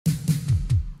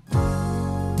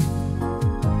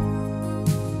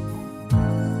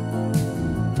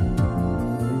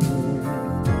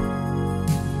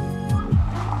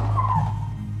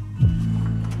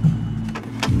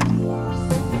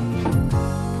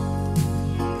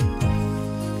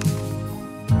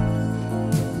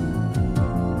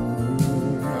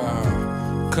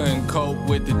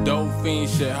with the dope fiend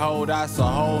shit, ho, that's a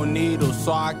whole needle.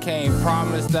 So I can't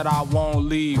promise that I won't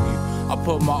leave you. I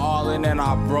put my all in and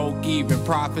I broke even.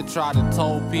 Prophet tried to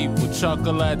told people,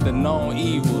 chuckle at the known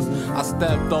evils. I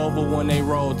stepped over when they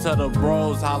rolled to the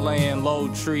bros, I laying low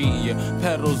treating you.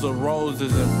 Petals of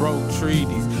roses and broke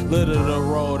treaties. Little the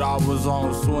road I was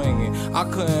on swinging. I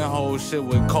couldn't hold shit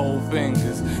with cold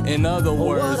fingers. In other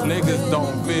words, niggas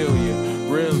don't feel you,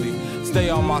 really. Stay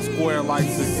on my square like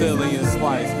Sicilian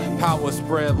slice. Power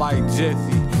spread like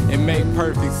Jiffy. It make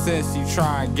perfect sense, you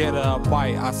try and get her a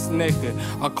bite. I snickered,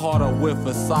 I caught a whiff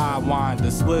of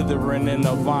sidewinder, slithering in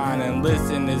the vine, and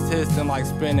listen, it's hissing like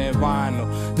spinning vinyl.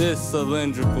 This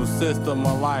cylindrical system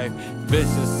of life,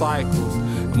 vicious cycles.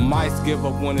 Mice give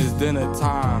up when it's dinner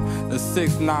time. The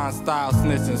 6ix9ine style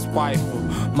snitching spiteful.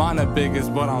 Mine the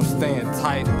biggest, but I'm staying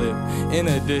tight-lipped. In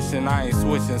addition, I ain't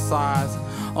switching sides.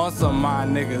 On some my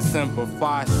niggas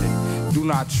simplify shit. Do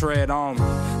not tread on me.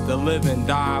 The living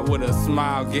die with a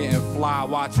smile, getting fly,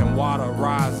 watching water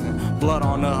rising. Blood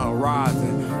on the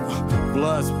horizon.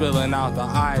 Blood spilling out the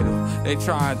idol. They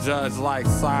try and judge like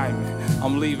Simon.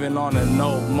 I'm leaving on the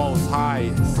note most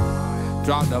highest.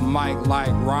 Drop the mic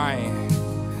like Ryan.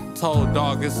 Told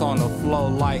dog it's on the flow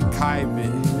like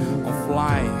Kybit. I'm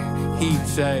flying, heat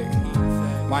check.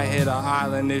 Might hit an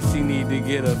island if she need to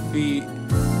get her feet.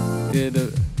 Get a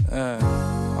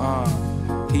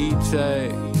heat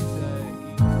check.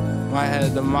 Might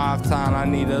have the mob time, I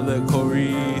need a little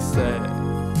reset.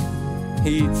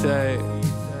 Heat check.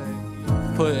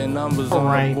 Putting numbers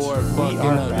on the board, fucking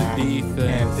up back. The defense.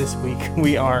 And this week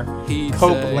we are Heat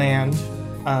Copeland.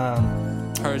 I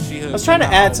was trying to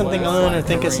add something on or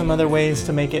think of some other ways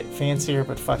to make it fancier,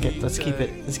 but fuck it. Let's keep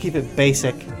it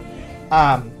basic.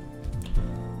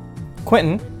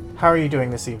 Quentin, how are you doing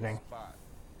this evening?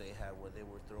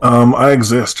 I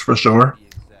exist for sure.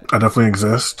 I definitely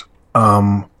exist.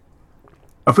 I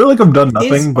feel like I've done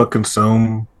nothing but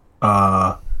consume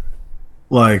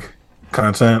like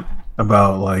content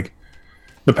about like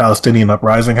the Palestinian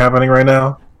uprising happening right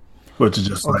now, which is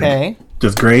just like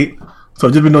just great. So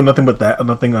I've just been doing nothing but that,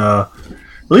 nothing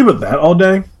really but that all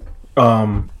day.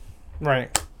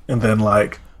 Right. And then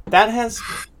like that has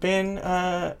been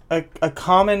a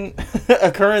common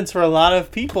occurrence for a lot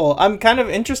of people. I'm kind of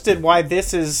interested why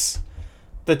this is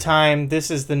the time. This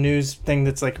is the news thing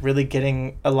that's like really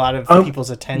getting a lot of people's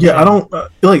attention. Yeah, I don't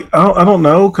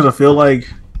know, because I feel like.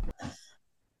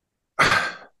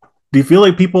 Do you feel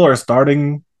like people are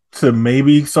starting to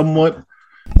maybe somewhat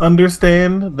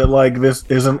understand that like this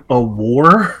isn't a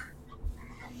war?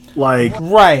 Like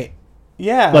right.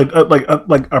 Yeah.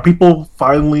 Like are people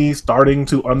finally starting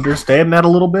to understand that a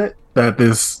little bit? That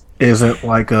this isn't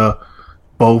like a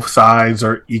both sides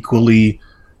are equally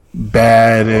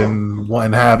bad and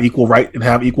one have equal right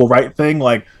thing.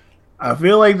 Like I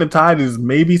feel like the tide is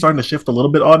maybe starting to shift a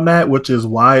little bit on that, which is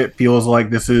why it feels like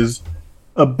this is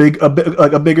a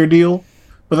bigger deal.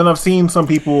 But then I've seen some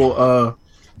people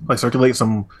like circulate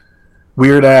some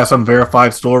weird ass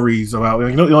unverified stories about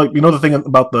the thing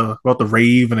about the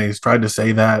rave, and they tried to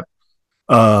say that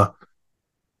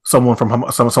someone from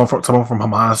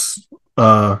Hamas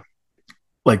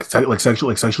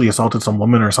sexually assaulted some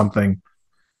woman or something,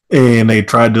 and they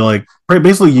tried to like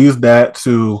basically use that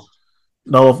to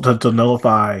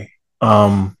nullify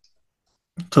nullify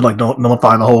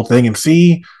the whole thing and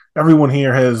see everyone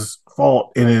here has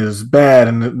fault and is bad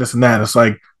and this and that. It's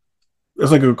like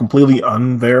a completely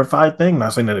unverified thing.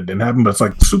 Not saying that it didn't happen, but it's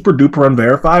like super duper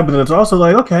unverified. But then it's also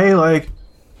like, okay, like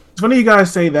it's funny you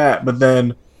guys say that, but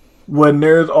then when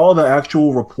there's all the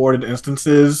actual reported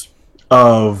instances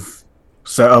of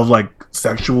like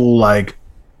sexual like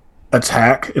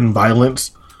attack and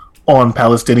violence on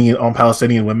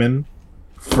Palestinian women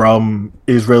from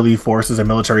Israeli forces and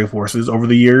military forces over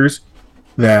the years,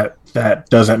 that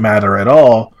doesn't matter at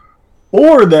all,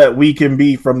 or that we can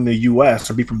be from the U.S.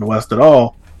 or be from the West at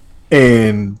all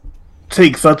and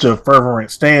take such a fervent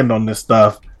stand on this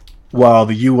stuff, while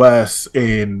the U.S.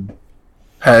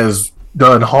 has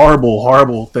done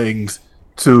horrible things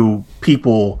to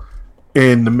people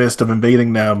in the midst of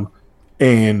invading them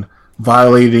and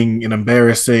violating and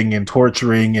embarrassing and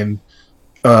torturing and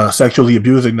sexually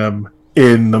abusing them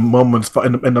in the moments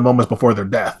before their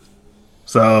death.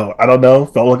 So I don't know.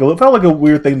 Felt like a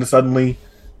weird thing to suddenly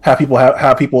have people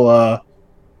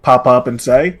pop up and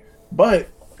say. But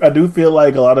I do feel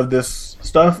like a lot of this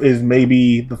stuff is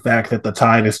maybe the fact that the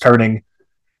tide is turning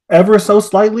ever so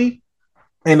slightly,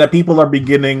 and that people are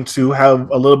beginning to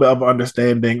have a little bit of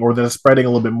understanding, or they're spreading a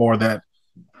little bit more, that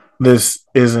this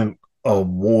isn't a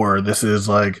war. This is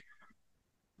like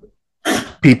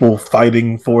people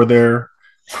fighting for their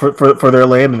for their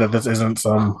land, and that this isn't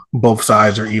some both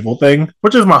sides are evil thing,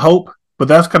 which is my hope. But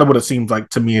that's kind of what it seems like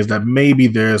to me, is that maybe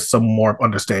there's some more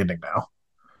understanding now.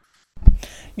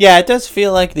 Yeah, it does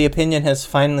feel like the opinion has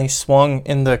finally swung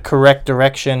in the correct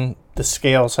direction. The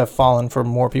scales have fallen for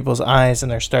more people's eyes,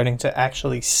 and they're starting to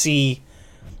actually see,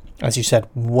 as you said,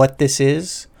 what this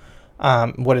is,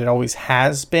 what it always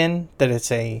has been. That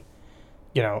it's a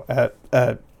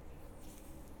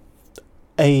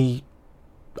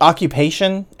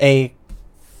occupation, a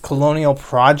colonial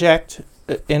project,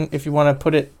 if you want to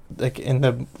put it like in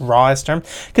the rawest term,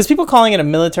 because people calling it a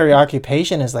military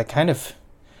occupation is like kind of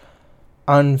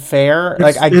unfair.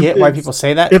 I get why people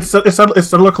say that. It's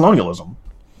settler colonialism.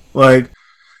 Like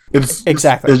it's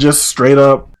exactly. It's just straight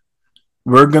up.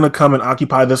 We're gonna come and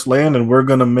occupy this land, and we're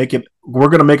gonna make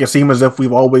it seem as if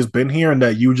we've always been here and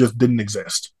that you just didn't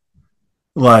exist.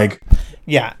 Like,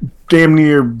 yeah, damn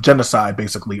near genocide,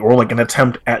 basically, or like an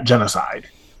attempt at genocide.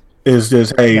 Is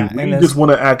just, hey, we just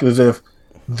want to act as if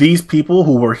these people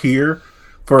who were here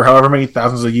for however many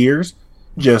thousands of years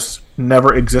just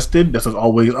never existed. This is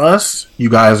always us. You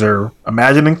guys are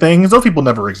imagining things. Those people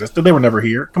never existed. They were never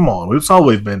here. Come on, it's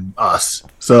always been us.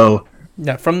 So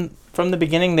yeah, from the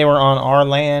beginning, they were on our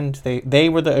land. They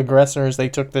were the aggressors. They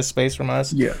took this space from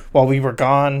us. Yeah. While we were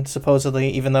gone, supposedly,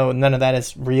 even though none of that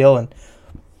is real. And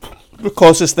the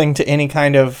closest thing to any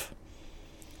kind of,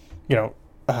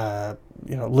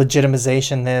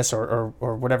 legitimization this or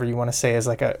whatever you want to say is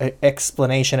like a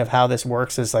explanation of how this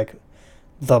works is like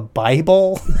the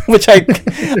Bible, which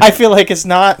I feel like is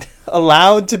not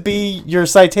allowed to be your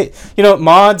citation.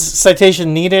 Mods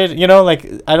citation needed.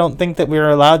 I don't think that we're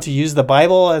allowed to use the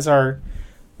Bible as our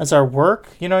work.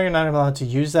 You're not allowed to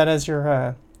use that as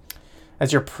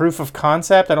your proof of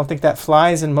concept. I don't think that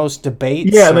flies in most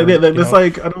debates. Yeah, that's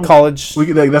like I don't, college.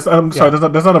 I'm sorry,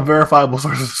 that's not a verifiable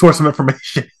source of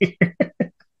information.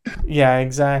 Yeah,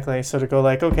 exactly. So to go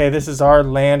like, okay, this is our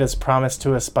land as promised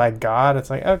to us by God. It's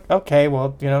like, okay,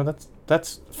 well,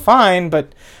 that's fine.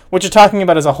 But what you're talking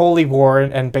about is a holy war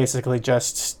and basically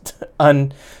just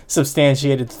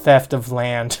unsubstantiated theft of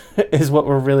land is what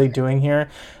we're really doing here.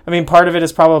 I mean, part of it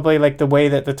is probably like the way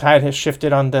that the tide has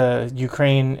shifted on the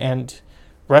Ukraine and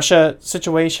Russia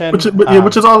situation, which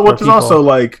is also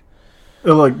like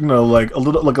a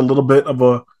little bit of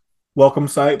a welcome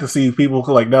sight to see people,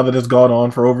 like, now that it's gone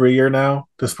on for over a year now,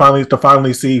 to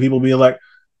finally see people being like,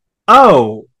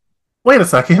 oh, wait a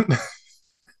second.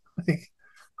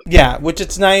 Yeah, which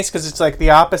it's nice because it's like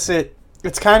the opposite.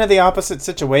 It's kind of the opposite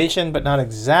situation, but not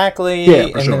exactly. Yeah,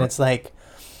 for and sure. Then it's like,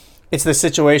 it's the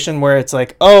situation where it's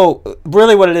like, oh,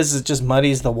 really what it is it just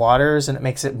muddies the waters, and it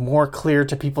makes it more clear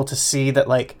to people to see that,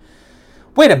 like,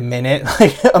 wait a minute,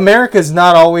 like, America's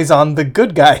not always on the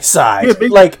good guy side.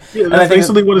 Yeah, and I think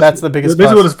basically that's the biggest.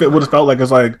 Basically, what it felt like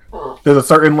is like there's a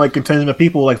certain like contingent of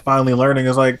people like finally learning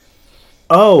is like,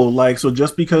 oh, like, so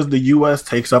just because the U.S.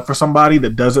 takes up for somebody,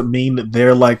 that doesn't mean that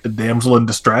they're like the damsel in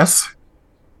distress.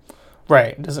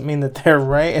 Right, it doesn't mean that they're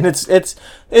right, and it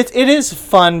is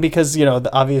fun because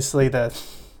obviously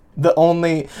the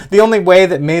only way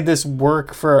that made this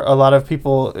work for a lot of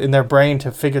people in their brain to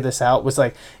figure this out was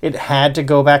like it had to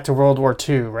go back to World War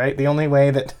II, right? The only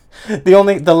way that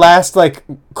the last like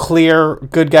clear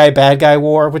good guy bad guy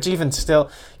war, which even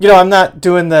still, I'm not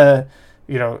doing the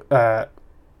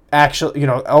actual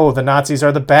the Nazis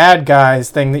are the bad guys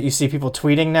thing that you see people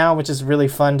tweeting now, which is really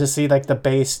fun to see, like the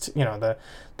based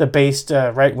the based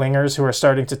right wingers who are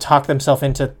starting to talk themselves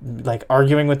into like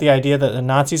arguing with the idea that the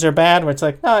Nazis are bad, where it's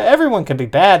like, no, everyone can be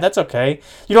bad. That's okay.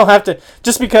 You don't have to,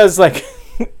 just because like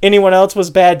anyone else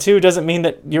was bad too doesn't mean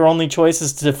that your only choice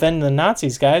is to defend the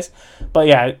Nazis, guys. But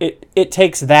yeah, it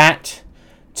takes that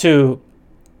to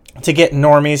get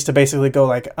normies to basically go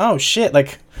like, oh shit,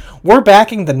 like we're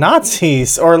backing the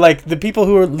Nazis, or like the people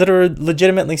who are literally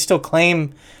legitimately still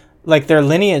claim like their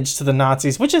lineage to the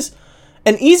Nazis, which is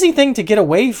an easy thing to get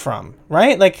away from,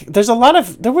 right? Like there was a lot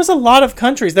of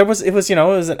countries. It was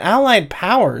an allied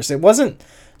powers. It wasn't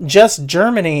just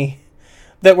Germany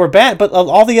that were bad, but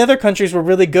all the other countries were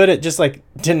really good at just like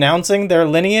denouncing their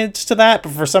lineage to that.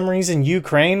 But for some reason,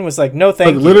 Ukraine was like, no,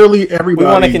 thank you. Literally everybody.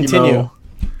 We want to continue.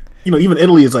 Even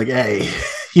Italy is like, hey,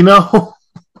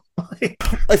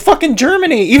 like fucking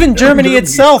Germany, even Germany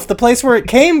itself, the place where it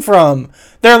came from,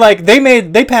 they're like,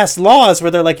 they passed laws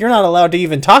where they're like, you're not allowed to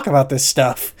even talk about this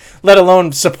stuff, let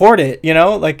alone support it,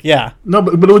 like, yeah. No,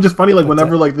 but it was just funny, like,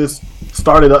 whenever like this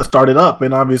started up,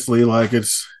 and obviously like it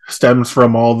stems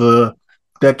from all the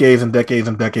decades and decades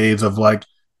and decades of like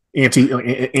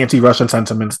anti-Russian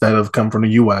sentiments that have come from the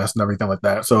US and everything like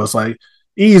that. So it's like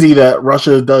easy that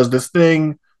Russia does this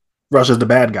thing, Russia's the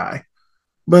bad guy.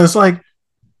 But it's like,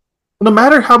 no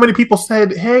matter how many people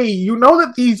said, "Hey, you know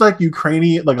that these like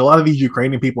Ukrainian, like a lot of these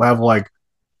Ukrainian people have like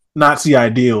Nazi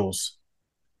ideals,"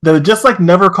 that it just like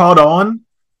never caught on,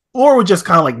 or were just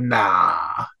kind of like,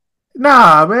 nah,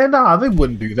 man, nah, they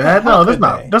wouldn't do that. How No, could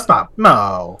they? that's not,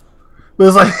 no. But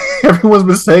it's like everyone's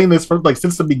been saying this for like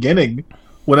since the beginning,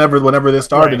 whenever this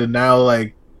started, Right. and now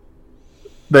like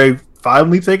they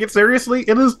finally take it seriously.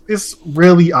 It's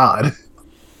really odd.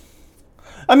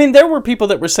 I mean, there were people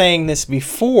that were saying this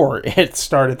before it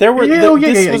started. There were Yeah,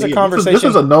 this was a conversation. This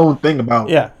is a known thing about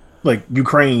Yeah. like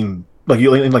Ukraine, like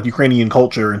Ukrainian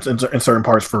culture in certain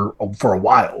parts for a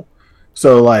while.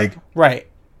 So like Right.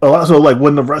 a lot. So like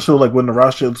when the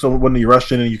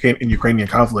Russian and Ukrainian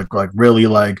conflict like really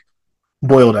like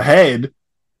boiled ahead,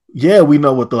 yeah, we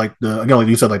know what the again like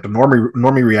you said like the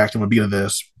normie reaction would be to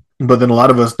this, but then a lot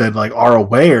of us that like are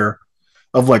aware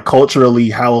of like culturally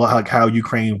how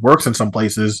Ukraine works in some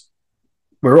places,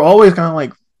 we're always kind of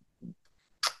like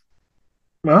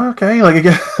okay, like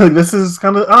again, like, this is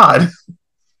kind of odd.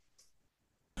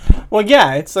 Well,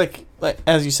 yeah, it's like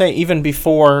as you say, even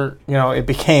before it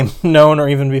became known, or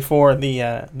even before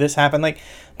the this happened. Like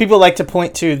people like to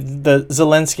point to the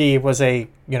Zelensky was a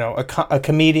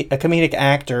comedic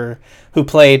actor who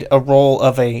played a role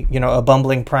of a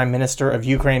bumbling prime minister of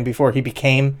Ukraine before he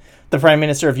became the prime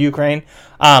minister of Ukraine.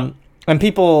 And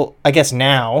people, I guess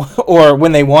now, or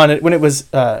when they wanted, when it was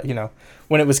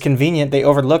when it was convenient, they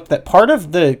overlooked that part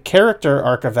of the character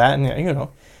arc of that, and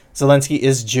Zelensky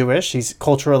is Jewish. He's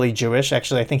culturally Jewish.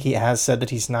 Actually, I think he has said that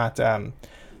he's not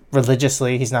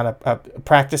religiously. He's not a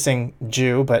practicing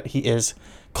Jew, but he is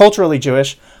culturally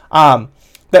Jewish.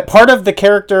 That part of the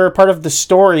character, part of the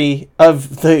story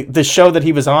of the show that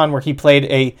he was on, where he played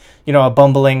a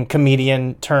bumbling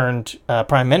comedian turned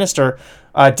prime minister,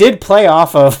 did play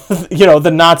off of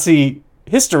the Nazi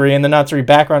history and the Nazi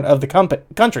background of the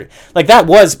country. Like that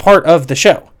was part of the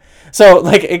show. So,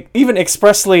 like, even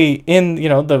expressly in,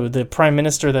 the prime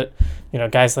minister that,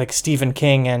 guys like Stephen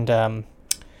King and,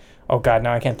 oh God,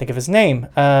 now I can't think of his name.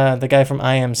 The guy from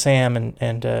I Am Sam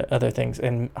and other things,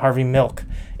 and Harvey Milk.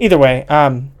 Either way,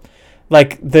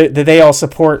 like, they all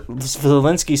support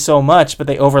Zelensky so much, but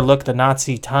they overlook the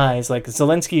Nazi ties. Like,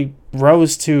 Zelensky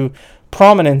rose to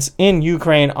prominence in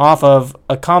Ukraine off of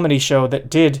a comedy show that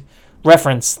did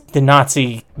reference the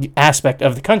Nazi aspect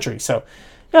of the country. So,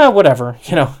 yeah, whatever,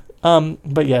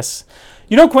 But yes,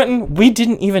 Quentin, we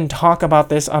didn't even talk about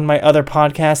this on my other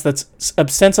podcast that's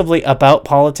ostensibly about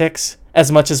politics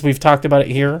as much as we've talked about it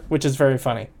here, which is very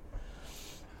funny.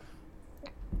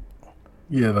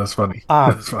 Yeah, that's funny.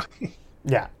 That's funny.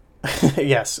 Yeah.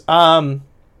 Yes. What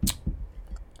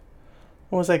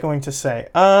was I going to say?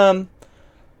 I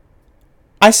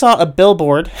saw a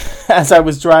billboard as I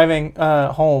was driving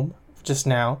home just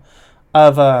now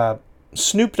of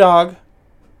Snoop Dogg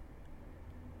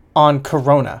on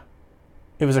Corona.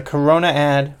 It was a Corona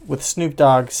ad with Snoop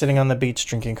Dogg sitting on the beach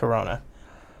drinking Corona.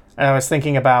 And I was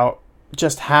thinking about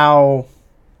just how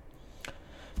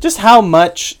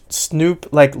much Snoop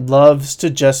loves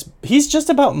to he's just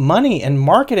about money and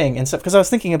marketing and stuff. Because I was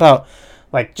thinking about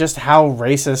just how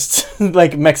racist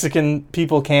like Mexican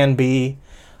people can be.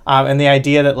 And the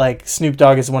idea that Snoop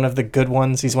Dogg is one of the good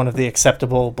ones. He's one of the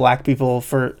acceptable black people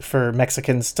for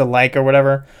Mexicans to like or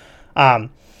whatever.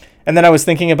 And then I was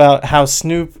thinking about how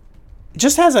Snoop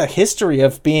just has a history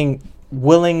of being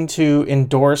willing to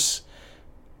endorse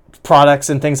products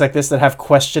and things like this that have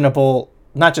questionable,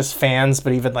 not just fans,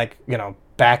 but even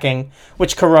backing,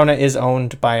 which Corona is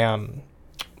owned by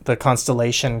the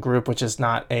Constellation Group, which is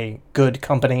not a good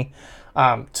company,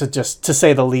 to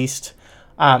say the least.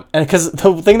 And because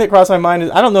the thing that crossed my mind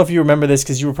is, I don't know if you remember this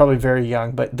because you were probably very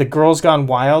young, but the Girls Gone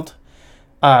Wild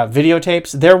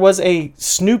videotapes, there was a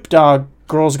Snoop Dogg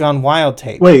Girls Gone Wild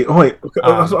tape. Wait. Okay.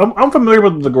 So I'm familiar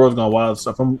with the Girls Gone Wild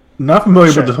stuff. I'm not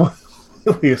familiar with this one.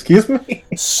 Excuse me?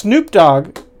 Snoop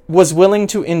Dogg was willing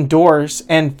to endorse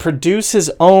and produce his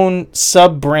own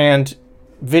sub-brand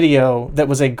video that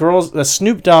was a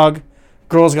Snoop Dogg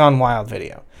Girls Gone Wild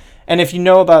video. And if you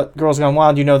know about Girls Gone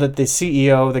Wild, you know that the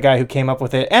CEO, the guy who came up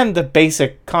with it, and the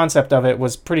basic concept of it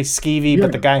was pretty skeevy,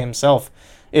 but the guy himself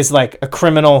is a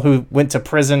criminal who went to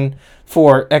prison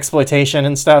for exploitation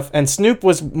and stuff. And Snoop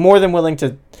was more than willing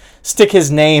to stick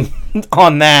his name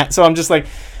on that. So I'm just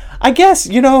I guess,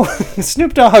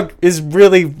 Snoop Dogg is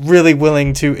really, really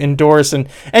willing to endorse and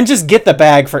just get the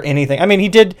bag for anything. I mean,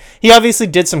 he obviously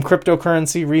did some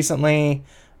cryptocurrency recently,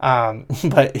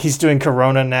 but he's doing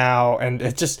Corona now. And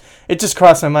it just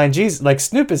crossed my mind. Geez,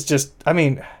 Snoop is just,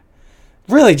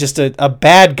 really just a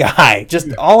bad guy,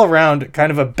 just all around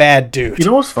kind of a bad dude. You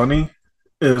know what's funny?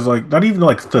 is like not even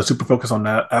like to super focus on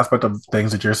that aspect of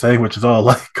things that you're saying, which is all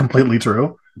like completely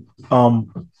true.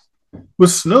 Um,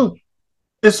 with Snoop,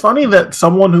 it's funny that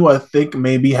someone who I think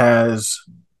maybe has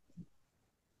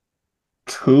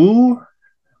two,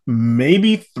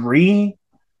 maybe three,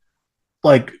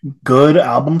 like good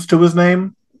albums to his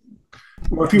name.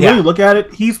 Or if you really look at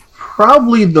it, he's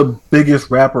probably the biggest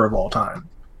rapper of all time.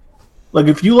 Like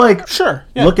if you like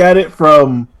look at it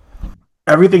from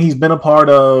everything he's been a part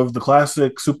of, the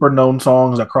classic super known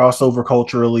songs that cross over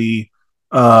culturally,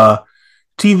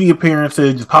 TV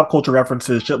appearances, pop culture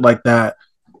references, shit like that,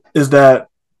 is that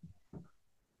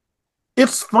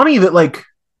it's funny that like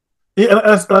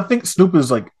I think Snoop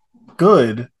is like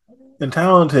good and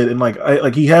talented and like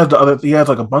he has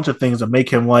like a bunch of things that make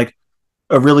him like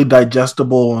a really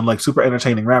digestible and like super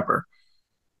entertaining rapper.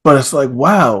 But it's like,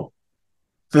 wow,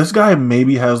 this guy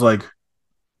maybe has like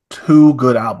two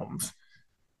good albums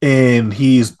and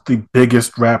he's the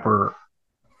biggest rapper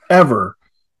ever.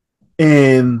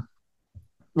 And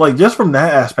like just from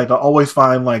that aspect, I always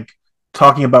find like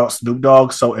talking about Snoop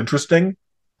Dogg so interesting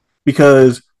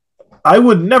because I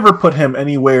would never put him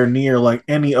anywhere near like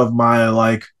any of my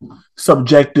like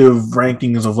subjective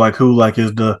rankings of like who like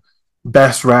is the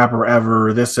best rapper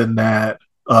ever, this and that,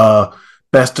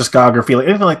 best discography, like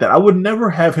anything like that. I would never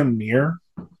have him near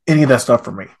any of that stuff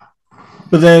for me.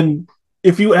 But then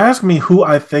if you ask me who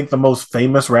I think the most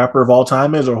famous rapper of all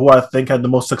time is or who I think had the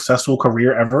most successful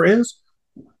career ever is,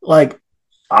 like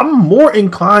I'm more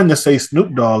inclined to say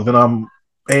Snoop Dogg than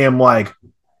I am like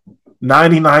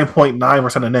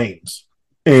 99.9% of names.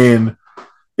 And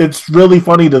it's really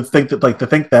funny to think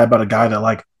that about a guy that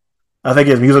like I think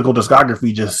his musical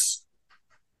discography just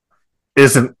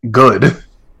isn't good.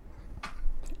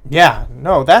 Yeah,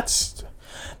 no, that's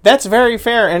very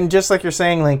fair. And just like you're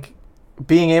saying, like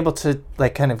being able to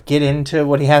like kind of get into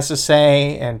what he has to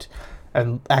say and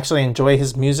actually enjoy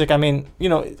his music. I mean, you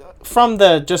know, from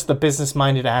the business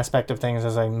minded aspect of things,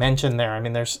 as I mentioned there, I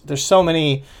mean, there's so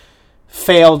many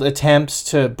failed attempts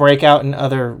to break out in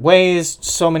other ways.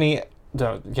 So many,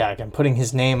 again, putting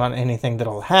his name on anything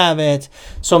that'll have it.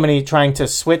 So many trying to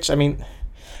switch. I mean,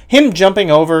 him jumping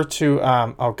over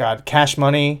to Cash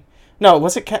Money. No,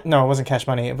 was it? No, it wasn't Cash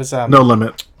Money. It was No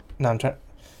Limit. No, I'm trying.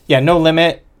 Yeah, No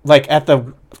Limit. Like at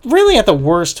the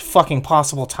worst fucking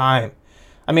possible time.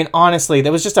 I mean, honestly,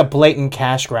 that was just a blatant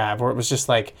cash grab where it was just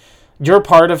like you're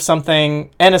part of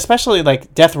something, and especially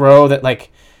like Death Row that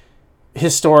like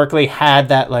historically had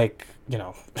that like, you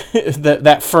know,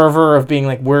 that fervor of being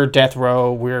like we're Death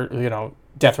Row, we're, you know,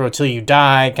 Death Row till you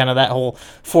die, kind of that whole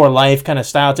for life kind of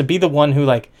style. To be the one who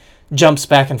like jumps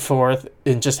back and forth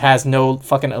and just has no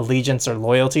fucking allegiance or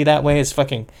loyalty that way is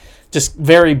fucking just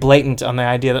very blatant on the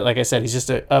idea that, like I said, he's just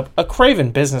a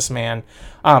craven businessman.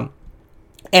 And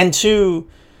to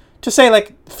say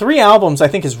like 3 albums, I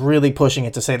think is really pushing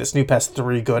it to say that Snoop has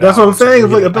 3 good That's albums. That's what I'm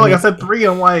saying. Really, like I said 3,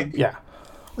 I'm like, yeah.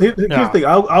 Here's the thing.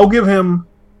 I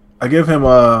give him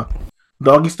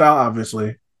Doggy Style,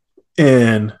 obviously,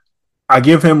 and I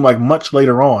give him like much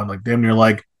later on, like damn near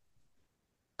like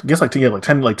I guess like 10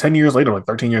 years later, like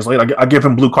 13 years later, I give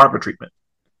him Blue Carpet Treatment.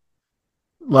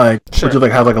 Like which is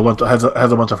like has like a bunch has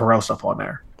a bunch of Pharrell stuff on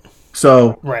there.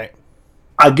 So right.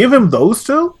 I give him those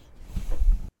 2.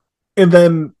 And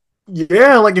then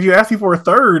yeah, like if you ask me for a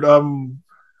third, I'm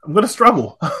gonna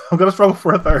struggle. I'm gonna struggle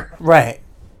for a third. Right.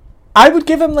 I would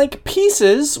give him like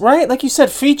pieces, right? Like you said,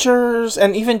 features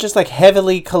and even just like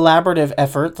heavily collaborative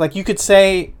efforts. Like you could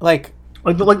say like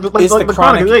the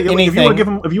Chronic. Like, if you want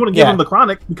to give him the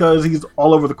Chronic because he's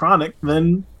all over the Chronic,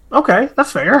 then okay,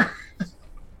 that's fair.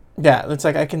 Yeah, it's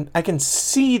like I can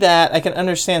see that. I can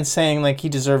understand saying like he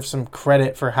deserves some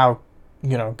credit for how,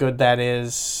 you know, good that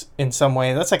is in some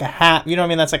way. That's like a half, you know what I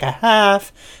mean? That's like a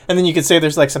half. And then you could say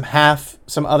there's like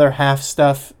some other half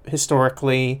stuff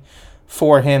historically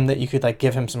for him that you could like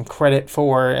give him some credit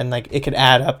for, and like it could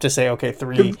add up to say, okay,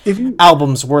 3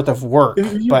 albums worth of work,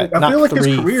 but not like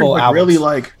 3 full albums. Really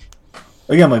like,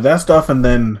 again, like that stuff, and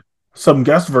then some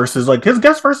guest verses. Like his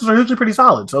guest verses are usually pretty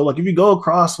solid. So like if you go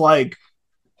across like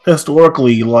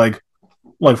historically, like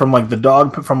from the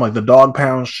Dog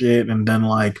Pound shit, and then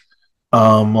like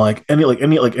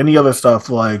any other stuff,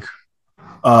 like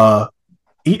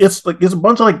it's a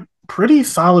bunch of like pretty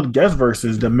solid guest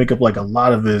verses that make up like a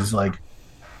lot of his like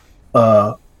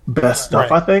best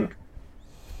stuff, right. I think,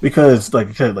 because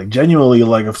like genuinely,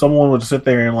 like if someone would sit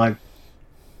there and like,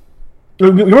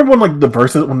 you remember when like the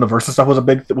verses stuff was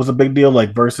a big deal,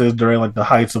 like verses during like the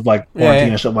heights of like quarantine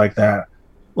and shit like that.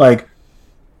 Like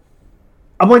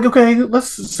I'm like, okay, let's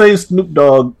say Snoop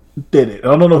Dogg did it.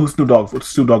 I don't know who Snoop Dogg would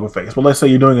face, but let's say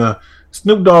you're doing a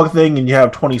Snoop Dogg thing and you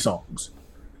have 20 songs.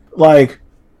 Like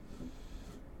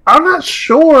I'm not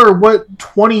sure what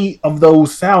 20 of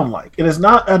those sound like. It is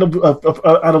not out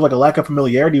of like a lack of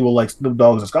familiarity with like Snoop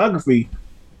Dogg's discography.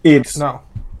 It's No.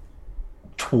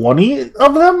 20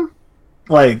 of them,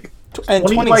 like And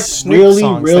 20 20 like Snoop really,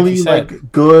 songs, really like you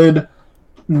like good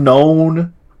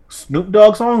known Snoop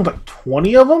Dogg songs. Like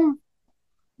 20 of them.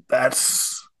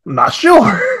 That's I'm not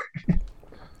sure.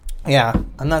 Yeah,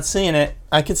 I'm not seeing it.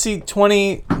 I could see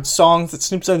 20 songs that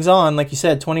Snoop Dogg's on, like you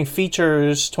said, 20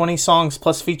 features, 20 songs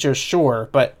plus features, sure,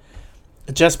 but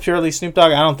just purely Snoop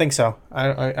Dogg, I don't think so.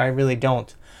 I really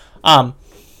don't.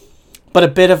 But a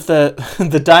bit of the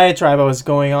the diatribe I was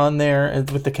going on there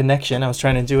with the connection, I was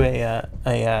trying to do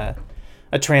a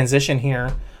transition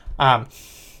here, and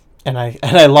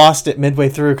I lost it midway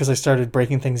through because I started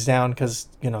breaking things down because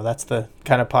that's the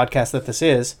kind of podcast that this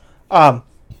is.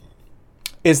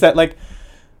 Is that like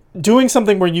doing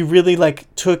something where you really like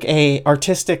took a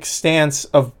artistic stance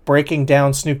of breaking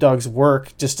down Snoop Dogg's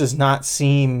work just does not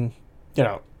seem,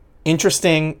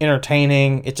 interesting,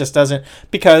 entertaining. It just doesn't,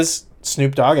 because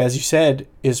Snoop Dogg, as you said,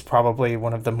 is probably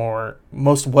one of the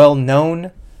most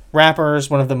well-known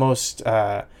rappers, one of the most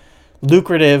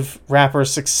lucrative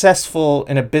rappers, successful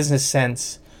in a business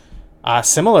sense,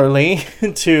 similarly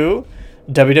to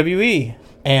WWE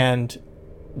and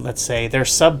let's say their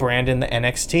sub-brand in the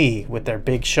NXT with their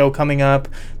big show coming up.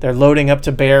 They're loading up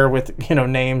to bear with,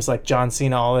 names like John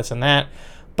Cena, all this and that.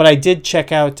 But I did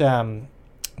check out the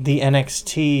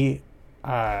NXT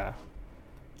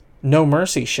No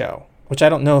Mercy show, which I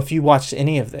don't know if you watched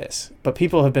any of this, but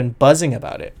people have been buzzing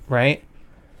about it, right?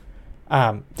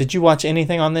 Did you watch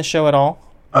anything on this show at all?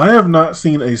 I have not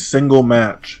seen a single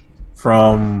match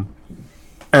from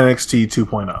NXT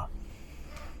 2.0.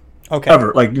 Okay.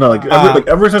 Ever.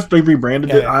 Ever since they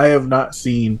rebranded it, I have not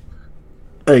seen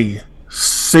a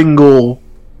single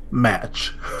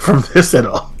match from this at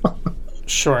all.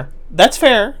 Sure. That's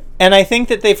fair. And I think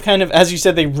that they've kind of, as you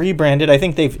said, they rebranded. I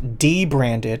think they've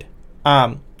debranded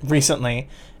recently,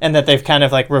 and that they've kind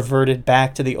of like reverted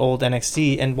back to the old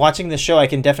NXT. And watching this show, I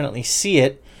can definitely see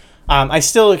it. I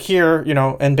still hear,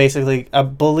 and basically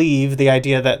believe the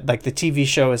idea that like the TV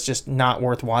show is just not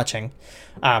worth watching.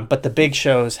 But the big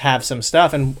shows have some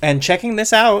stuff. And checking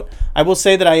this out, I will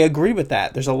say that I agree with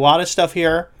that. There's a lot of stuff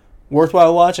here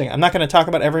worthwhile watching. I'm not going to talk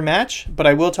about every match, but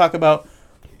I will talk about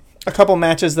a couple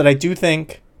matches that I do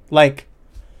think like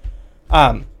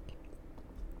kind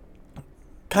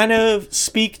of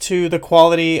speak to the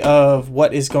quality of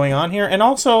what is going on here, and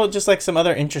also just like some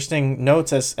other interesting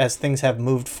notes as things have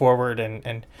moved forward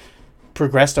and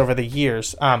progressed over the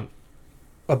years.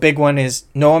 A big one is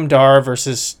Noam Dar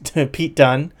versus Pete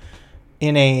Dunne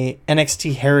in a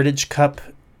NXT Heritage Cup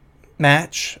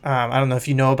match. I don't know if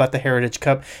you know about the Heritage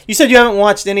Cup. You said you haven't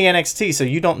watched any NXT, so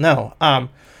you don't know.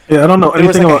 Yeah, I don't know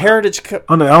anything about Heritage Cup.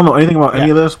 I don't know anything about any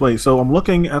of this. Wait, so I'm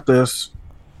looking at this.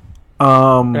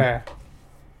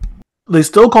 They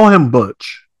still call him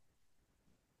Butch.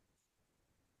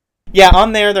 Yeah,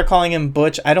 on there they're calling him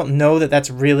Butch. I don't know that that's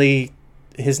really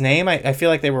his name. I feel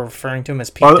like they were referring to him as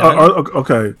Pete Dunne.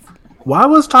 Okay. Why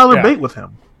was Tyler Bate with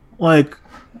him? Like,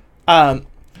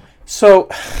 so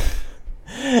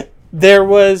there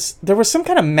was some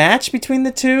kind of match between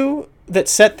the two that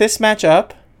set this match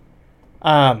up.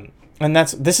 And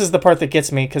this is the part that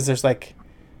gets me, because there's like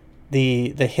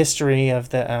the history of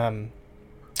the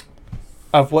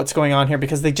of what's going on here,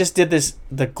 because they just did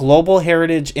the Global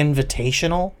Heritage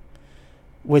Invitational,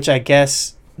 which I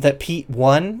guess that Pete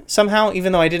won somehow,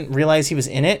 even though I didn't realize he was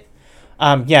in it.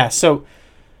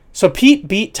 So Pete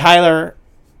beat Tyler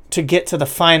to get to the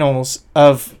finals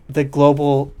of the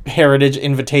Global Heritage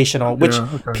Invitational, which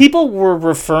people were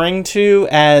referring to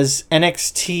as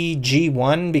NXT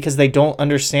G1 because they don't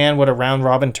understand what a round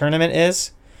robin tournament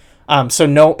is.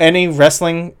 So any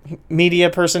wrestling media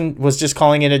person was just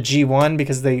calling it a G1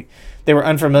 because they were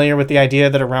unfamiliar with the idea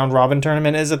that a round robin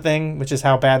tournament is a thing, which is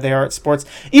how bad they are at sports.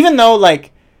 Even though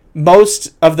like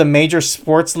most of the major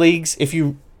sports leagues, if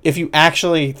you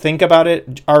actually think about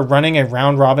it, are running a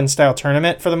round robin style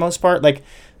tournament for the most part. Like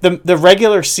the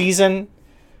regular season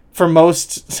for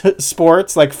most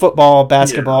sports, like football,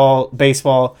 basketball,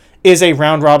 baseball, is a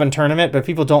round robin tournament, but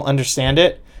people don't understand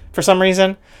it for some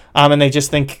reason. And they just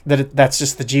think that that's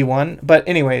just the G1. But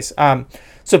anyways,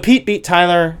 so Pete beat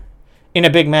Tyler in a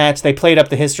big match. They played up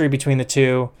the history between the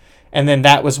two. And then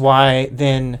that was why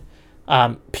then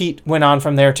Pete went on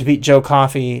from there to beat Joe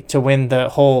Coffey to win the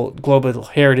whole Global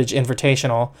Heritage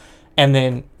Invitational. And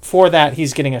then for that,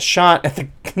 he's getting a shot at the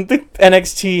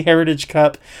NXT Heritage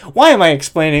Cup. Why am I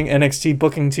explaining NXT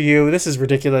booking to you? This is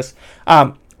ridiculous.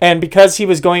 And because he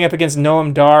was going up against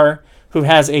Noam Dar, who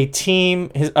has a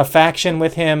team, a faction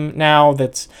with him now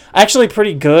that's actually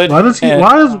pretty good. Why does he? I'm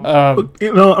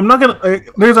not gonna. I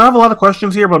have a lot of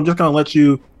questions here, but I'm just gonna let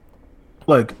you.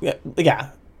 Like, yeah.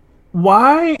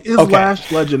 Why is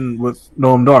Lash Legend with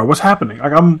Noam Dar? What's happening?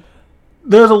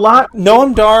 There's a lot.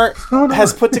 Noam Dar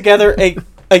has put together a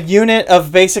unit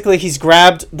of basically he's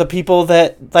grabbed the people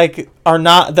that are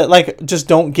not that just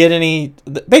don't get any.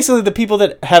 Basically, the people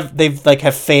that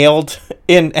have failed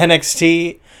in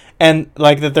NXT. And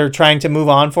that they're trying to move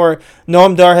on for.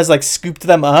 Noam Dar has scooped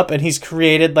them up, and he's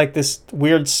created this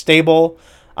weird stable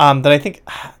that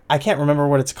I can't remember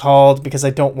what it's called because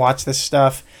I don't watch this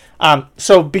stuff.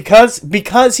 So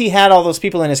because he had all those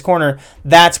people in his corner,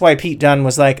 that's why Pete Dunne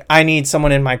was I need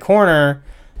someone in my corner,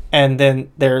 and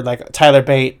then they're Tyler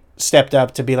Bate stepped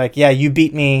up to be yeah, you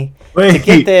beat me to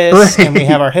get this, and we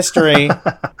have our history.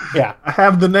 Yeah, I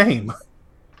have the name.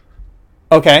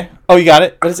 Okay. Oh, you got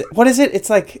it? What is it? What is it?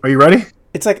 It's Are you ready?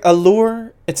 It's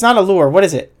Allure. It's not Allure. What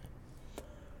is it?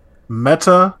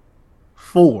 Meta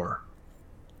 4.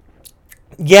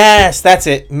 Yes, that's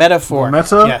it. Metaphor.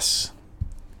 Meta? Yes.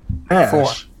 Dash. 4.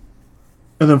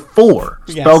 And then 4.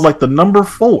 Yes. Spelled like the number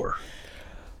 4.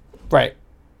 Right.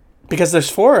 Because there's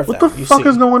 4 of them. What the fuck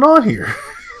is going on here?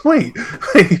 wait,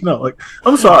 no,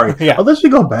 I'm sorry. Yeah. I'll let you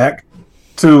go back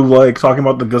to talking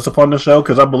about the good stuff on the show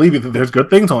because I believe that there's good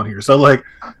things on here. So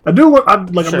I do what I'm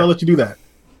gonna let you do that.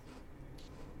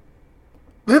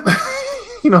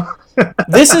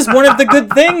 This is one of the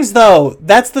good things, though.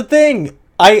 That's the thing.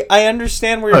 I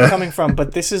understand where you're coming from,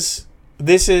 but this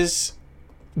is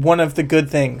one of the good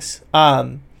things.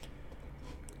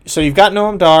 So you've got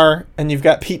Noam Dar and you've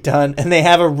got Pete Dunne, and they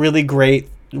have a really great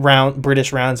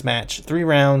British rounds match. 3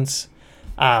 rounds.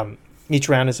 Each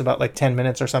round is about 10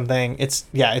 minutes or something. It's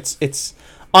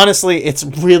honestly, it's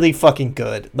really fucking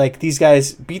good. These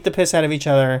guys beat the piss out of each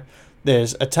other.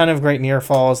 There's a ton of great near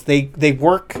falls. They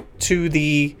work to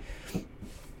the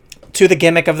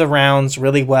gimmick of the rounds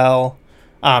really well.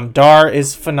 Dar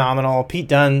is phenomenal. Pete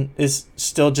Dunne is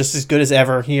still just as good as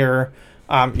ever here.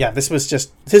 This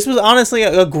was honestly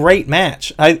a great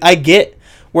match. I get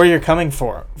where you're coming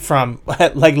from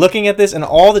looking at this, and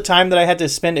all the time that I had to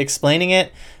spend explaining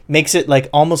it makes it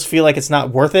almost feel like it's not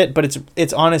worth it, but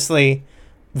it's honestly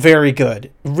very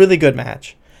good. Really good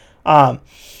match. And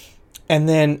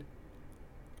then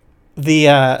the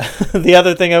the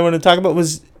other thing I want to talk about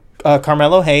was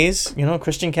Carmelo Hayes,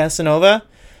 Christian Casanova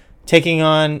taking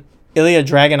on Ilya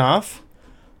Dragunov.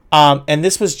 And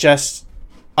this was just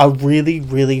a really,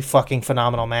 really fucking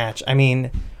phenomenal match. I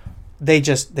mean, they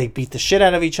beat the shit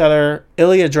out of each other.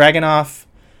 Ilya Dragunov,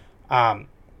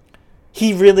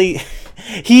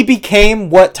 he became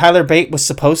what Tyler Bate was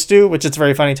supposed to, which is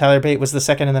very funny. Tyler Bate was the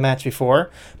second in the match before,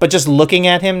 but just looking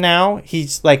at him now,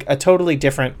 he's a totally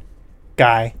different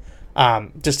guy.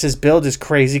 Just his build is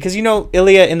crazy because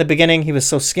Ilya in the beginning he was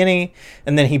so skinny,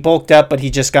 and then he bulked up, but he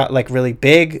just got really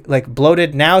big,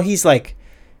 bloated. Now he's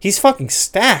fucking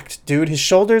stacked, dude. His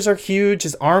shoulders are huge,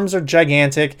 his arms are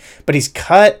gigantic, but he's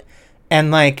cut,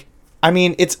 and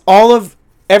it's all of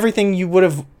everything you would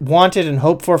have wanted and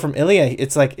hoped for from Ilya.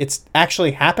 It's it's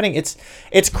actually happening.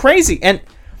 It's crazy. And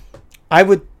I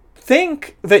would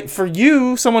think that for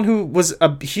you, someone who was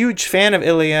a huge fan of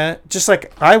Ilya, just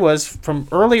like I was from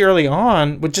early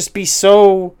on, would just be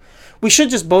we should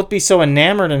just both be so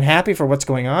enamored and happy for what's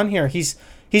going on here. He's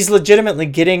legitimately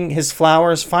getting his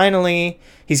flowers finally.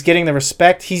 He's getting the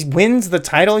respect. He wins the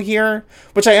title here,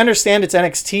 which I understand it's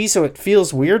NXT, so it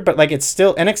feels weird, but it's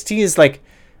still NXT is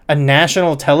a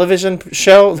national television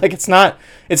show. It's not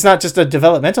just a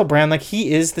developmental brand.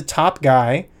 He is the top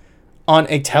guy on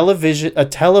a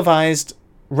televised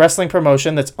wrestling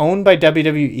promotion that's owned by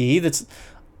WWE, that's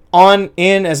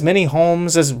in as many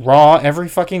homes as Raw every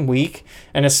fucking week,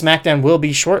 and as SmackDown will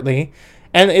be shortly.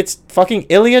 And it's fucking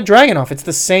Ilya Dragunov. It's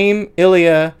the same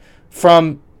Ilya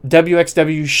from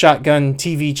WXW Shotgun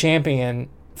TV champion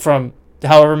from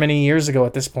however many years ago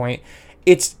at this point.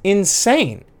 It's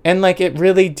insane. And it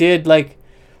really did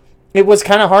it was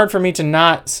kind of hard for me to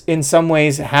not in some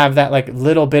ways have that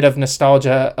little bit of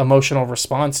nostalgia emotional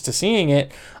response to seeing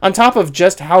it, on top of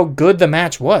just how good the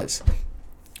match was.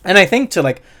 And I think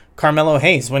to Carmelo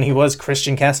Hayes when he was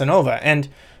Christian Casanova, and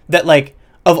that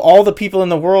of all the people in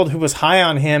the world who was high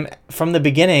on him from the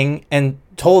beginning and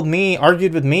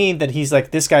argued with me that he's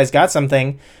this guy's got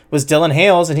something, was Dylan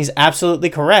Hales, and he's absolutely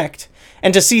correct.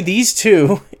 And to see these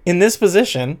two in this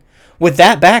position with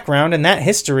that background and that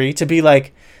history to be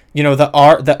the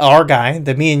R guy,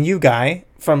 the me and you guy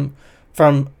from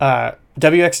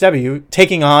WXW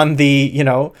taking on the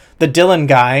Dylan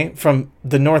guy from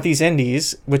the Northeast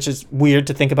Indies, which is weird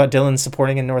to think about Dylan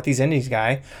supporting a Northeast Indies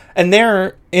guy. And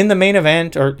they're in the main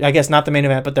event, or I guess not the main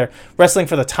event, but they're wrestling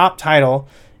for the top title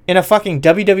in a fucking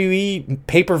WWE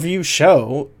pay-per-view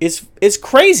show. It's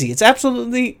crazy. It's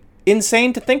absolutely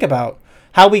insane to think about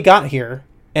how we got here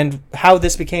and how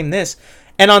this became this.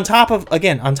 And on top of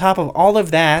all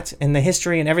of that and the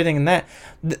history and everything in that,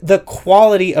 the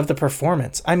quality of the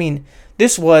performance. I mean,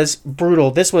 this was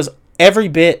brutal. This was every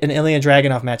bit an Ilya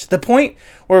Dragunov match. The point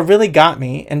where it really got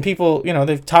me, and people,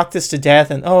 they've talked this to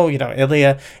death, and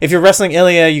Ilya, if you're wrestling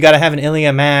Ilya, you got to have an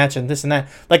Ilya match and this and that.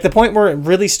 Like, the point where it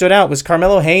really stood out was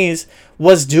Carmelo Hayes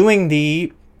was doing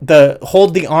the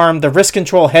hold the arm, the wrist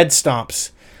control head stomps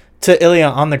to Ilya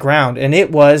on the ground, and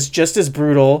it was just as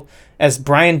brutal as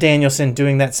Bryan Danielson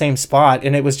doing that same spot.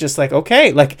 And it was just like,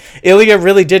 okay, like, Ilya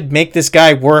really did make this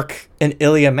guy work an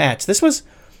Ilya match. This was,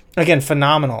 again,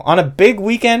 phenomenal. On a big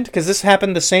weekend, because this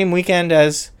happened the same weekend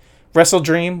as Wrestle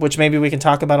Dream, which maybe we can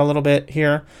talk about a little bit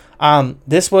here.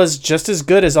 This was just as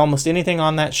good as almost anything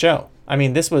on that show. I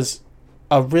mean, this was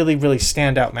a really, really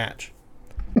standout match.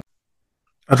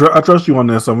 I trust you on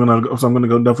this. I'm gonna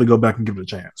go definitely go back and give it a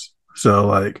chance. So,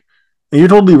 like, and you're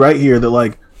totally right here that,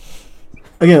 like,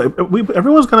 again,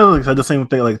 everyone's kind of like said the same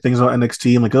thing, like things on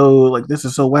NXT, and like, oh, like, this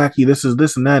is so wacky, this is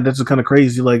this and that, this is kind of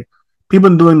crazy. Like, people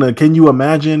been doing the can you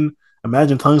imagine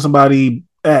telling somebody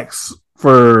X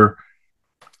for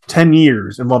 10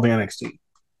 years involving NXT.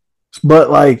 But,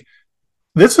 like,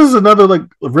 this is another, like,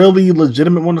 really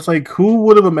legitimate one. It's like, who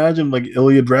would have imagined, like,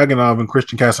 Ilya Dragunov and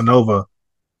Christian Casanova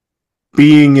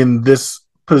being in this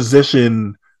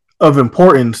position of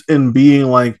importance and being,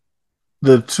 like,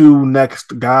 the two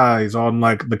next guys on,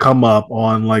 like, the come up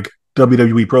on, like,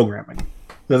 WWE programming.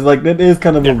 That's, like, that is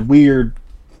kind of a weird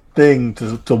thing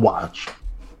to watch.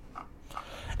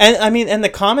 And I mean, and the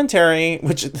commentary,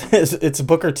 which is, it's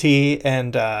Booker T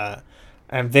and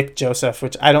Vic Joseph,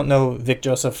 which I don't know Vic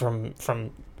Joseph from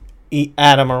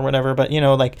Adam or whatever, but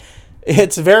like,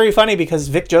 it's very funny because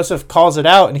Vic Joseph calls it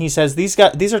out and he says these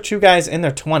are two guys in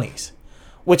their 20s,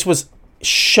 which was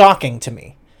shocking to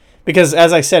me. Because,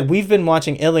 as I said, we've been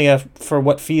watching Ilya for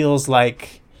what feels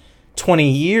like 20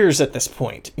 years at this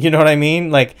point. You know what I mean?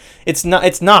 Like, it's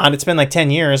been like 10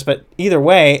 years, but either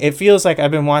way, it feels like I've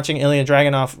been watching Ilya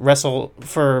Dragunov wrestle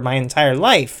for my entire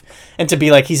life, and to be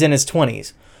like, he's in his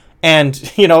 20s. And,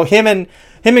 him and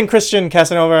Christian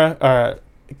Casanova,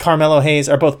 Carmelo Hayes,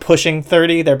 are both pushing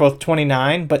 30. They're both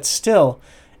 29, but still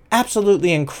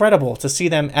absolutely incredible to see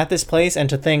them at this place and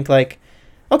to think, like,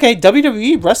 okay,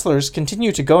 WWE wrestlers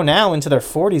continue to go now into their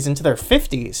 40s, into their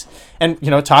 50s, and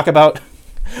talk about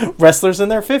wrestlers in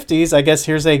their 50s. I guess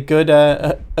here's a good,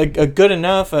 a good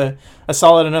enough, a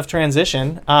solid enough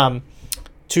transition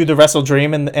to the Wrestle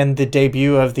Dream and the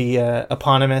debut of the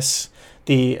eponymous,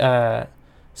 I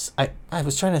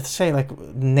was trying to say, like,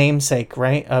 namesake,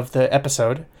 right, of the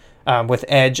episode with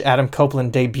Edge, Adam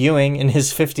Copeland debuting in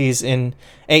his 50s in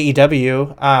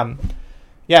AEW.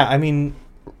 Yeah, I mean,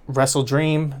 Wrestle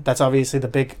Dream, that's obviously the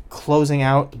big closing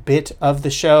out bit of the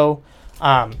show.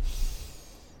 I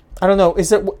don't know, is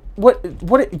there what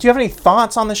do you have any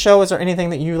thoughts on the show? Is there anything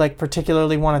that you, like,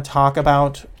 particularly want to talk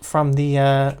about from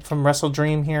the from Wrestle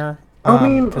Dream here? I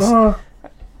mean, Go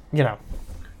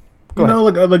ahead.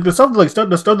 Like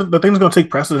the thing's gonna take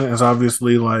precedent is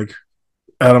obviously, like,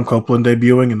 Adam Copeland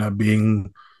debuting and that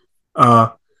being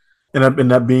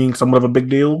and that being somewhat of a big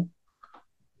deal.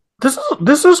 This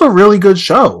is a really good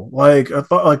show. Like, I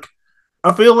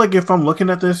feel like if I'm looking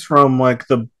at this from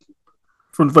everything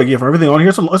on here,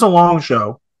 it's a long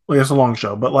show. Like, it's a long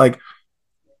show, but, like,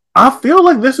 I feel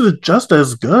like this is just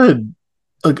as good,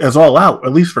 like, as All Out.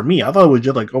 At least for me, I thought it was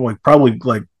just probably,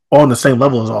 like, on the same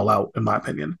level as All Out, in my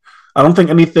opinion. I don't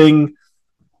think anything,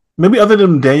 maybe other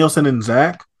than Danielson and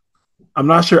Zach, I'm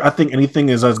not sure I think anything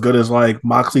is as good as, like,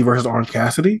 Moxley versus Orange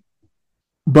Cassidy.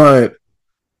 But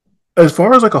as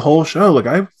far as, like, a whole show, like,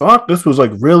 I thought this was,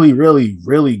 like, really, really,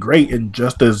 really great and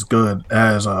just as good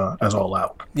as All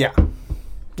Out. Yeah.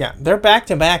 They're back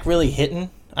to back, really hitting.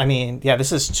 I mean, yeah,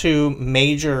 this is two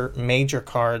major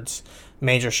cards,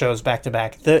 major shows back to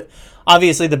back.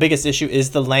 Obviously the biggest issue is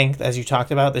the length, as you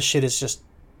talked about. This is just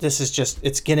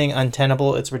it's getting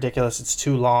untenable. It's ridiculous. It's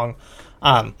too long.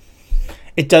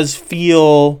 It does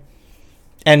feel,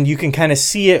 and you can kind of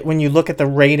see it when you look at the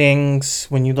ratings,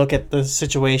 when you look at the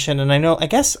situation. And I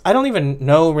guess I don't even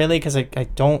know really, because I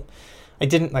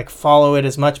didn't, like, follow it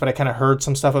as much, but I kind of heard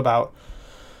some stuff about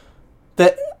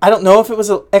that I don't know if it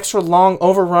was an extra long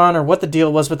overrun or what the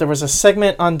deal was, but there was a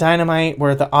segment on Dynamite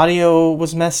where the audio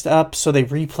was messed up, so they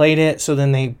replayed it, so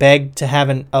then they begged to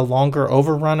have a longer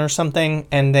overrun or something,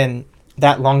 and then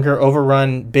that longer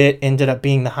overrun bit ended up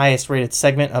being the highest rated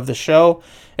segment of the show.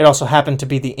 It also happened to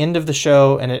be the end of the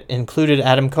show, and it included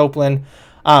Adam Copeland,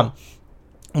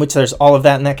 which there's all of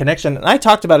that in that connection. And I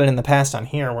talked about it in the past on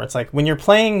here, where it's like when you're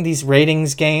playing these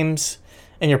ratings games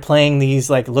and you're playing these,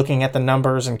 like, looking at the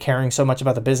numbers and caring so much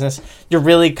about the business, you're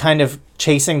really kind of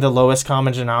chasing the lowest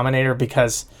common denominator,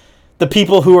 because the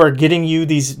people who are getting you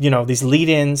these, these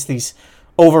lead-ins, these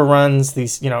overruns,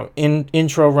 these,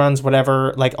 intro runs,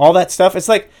 whatever, like, all that stuff, it's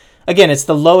like, again, it's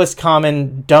the lowest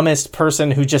common, dumbest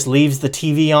person who just leaves the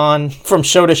TV on from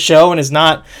show to show and is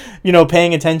not,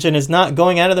 paying attention, is not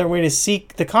going out of their way to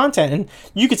seek the content. And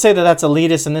you could say that that's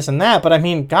elitist and this and that, but I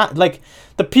mean, God, like,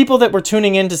 the people that were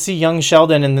tuning in to see young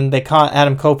Sheldon and then they caught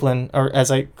Adam Copeland, or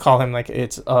as I call him, like,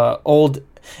 it's old,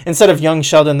 instead of young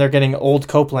Sheldon, they're getting old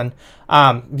Copeland.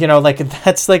 Like,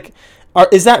 that's like,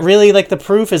 is that really like the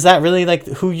proof? Is that really like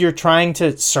who you're trying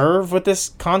to serve with this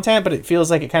content? But it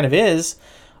feels like it kind of is.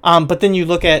 But then you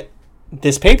look at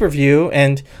this pay-per-view,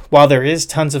 and while there is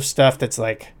tons of stuff that's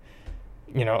like,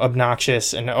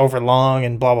 obnoxious and overlong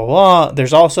and blah, blah, blah,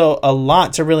 there's also a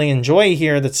lot to really enjoy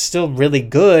here that's still really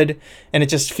good. And it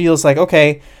just feels like,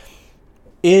 okay,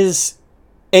 is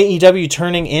AEW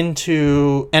turning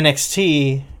into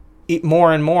NXT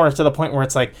more and more to the point where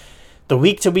it's like the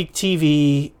week-to-week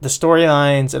TV, the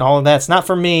storylines, and all of that's not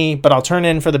for me, but I'll turn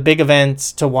in for the big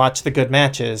events to watch the good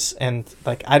matches. And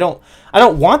like, I don't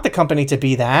want the company to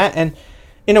be that. And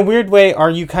in a weird way, are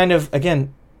you kind of,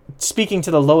 again, speaking to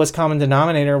the lowest common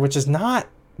denominator, which is not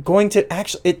going to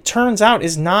actually, it turns out,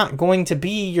 is not going to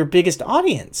be your biggest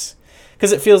audience,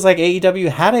 because it feels like AEW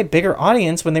had a bigger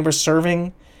audience when they were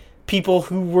serving people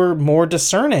who were more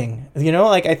discerning.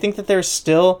 Like, I think that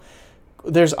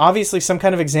there's obviously some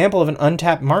kind of example of an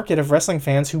untapped market of wrestling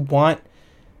fans who want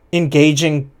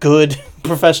engaging, good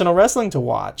professional wrestling to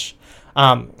watch.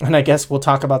 And I guess we'll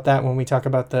talk about that when we talk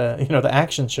about the, the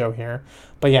action show here.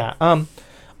 But yeah,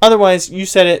 otherwise, you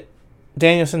said it,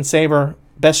 Danielson Sabre,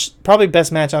 probably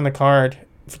best match on the card,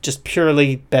 just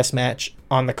purely best match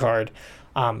on the card.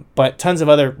 But tons of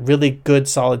other really good,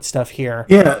 solid stuff here.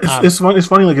 Yeah, it's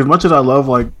funny. Like, as much as I love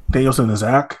like Danielson and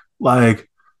Zach, like,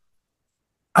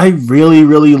 I really,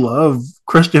 really love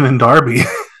Christian and Darby.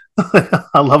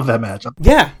 I love that match.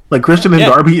 Yeah, like Christian and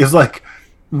Darby is like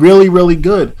really, really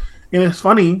good. And it's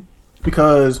funny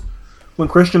because when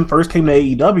Christian first came to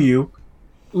AEW,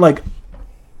 like,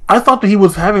 I thought that he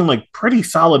was having like pretty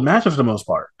solid matches for the most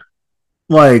part.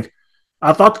 Like,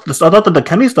 I thought that the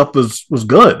Kenny stuff was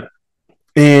good,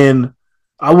 and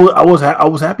I was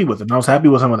happy with it. And I was happy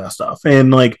with some of that stuff.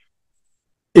 And like,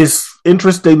 it's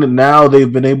interesting that now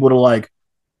they've been able to like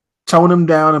tone him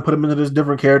down and put him into this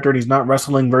different character, and he's not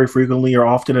wrestling very frequently or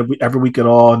often every week at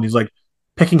all, and he's like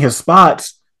picking his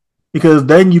spots, because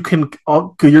then you're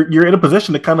in a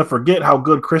position to kind of forget how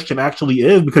good Christian actually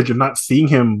is, because you're not seeing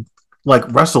him like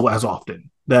wrestle as often.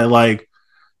 That like,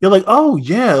 you're like, oh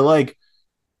yeah, like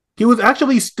he was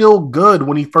actually still good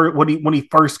when he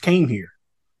first came here,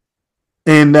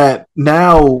 and that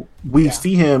now we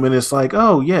see him and it's like,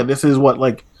 oh yeah, this is what,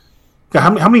 like, how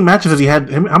many matches has he had?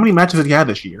 How many matches has he had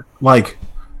this year? Like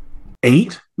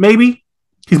 8, maybe.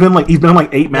 He's been in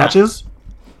like 8 matches.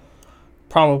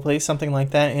 Probably something like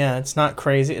that. Yeah, it's not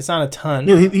crazy. It's not a ton.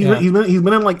 Yeah, he's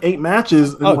been in like 8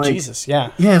 matches. And oh, like, Jesus,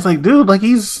 yeah. Yeah, it's like, dude, like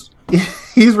he's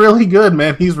really good,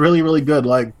 man. He's really, really good.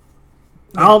 Like,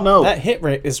 I don't know. That hit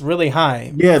rate is really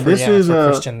high. Yeah, this is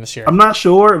for Christian this year. I'm not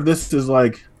sure if this is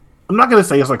like, I'm not gonna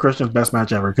say it's like Christian's best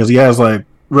match ever, because he has like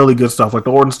really good stuff, like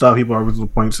the Orton stuff people always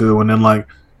point to, and then like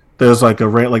there's like the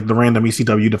random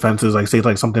ECW defenses, like say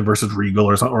like something versus Regal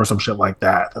or some shit like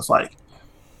that. That's like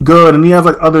good, and he has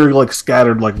like other like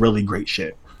scattered like really great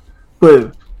shit.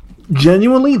 But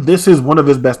genuinely, this is one of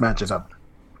his best matches ever.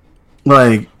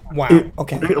 Like, wow.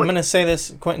 Okay, I'm gonna say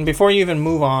this, Quentin, before you even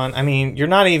move on. I mean, you're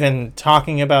not even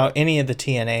talking about any of the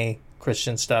TNA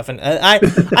Christian stuff, and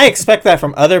I expect that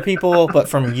from other people, but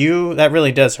from you, that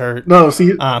really does hurt. No,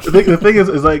 see, the thing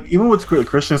is like, even with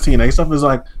Christian's TNA stuff, is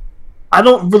like, I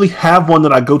don't really have one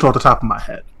that I go to off the top of my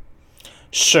head.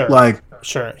 Sure. Like,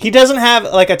 sure. He doesn't have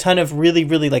like a ton of really,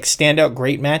 really like standout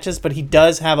great matches, but he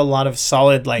does have a lot of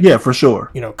solid, like, yeah, for sure.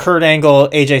 Kurt Angle,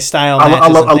 AJ Styles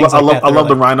matches. I love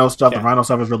the Rhino stuff. Yeah. The Rhino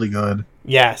stuff is really good.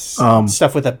 Yes.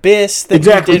 Stuff with Abyss. That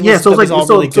exactly. He did was, so it's like,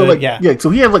 really good. Like, yeah. So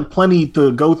he had like plenty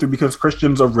to go through, because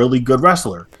Christian's a really good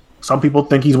wrestler. Some people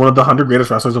think he's one of the 100 greatest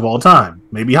wrestlers of all time,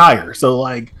 maybe higher. So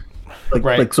like,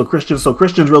 right. So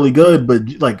Christian's really good, but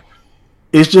like,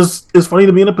 it's funny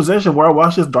to be in a position where I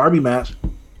watch this Darby match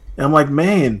and I'm like,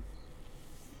 man,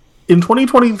 in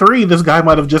 2023, this guy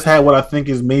might have just had what I think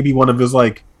is maybe one of his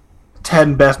like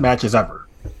 10 best matches ever.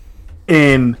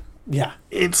 And yeah,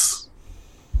 it's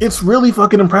really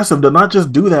fucking impressive to not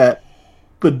just do that,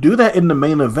 but do that in the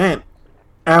main event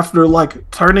after like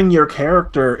turning your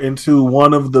character into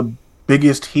one of the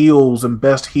biggest heels and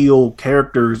best heel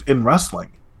characters in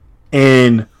wrestling.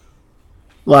 And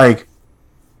like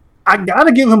I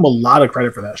gotta give him a lot of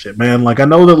credit for that shit, man. Like I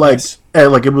know that like Yes.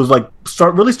 like it was like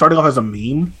starting off as a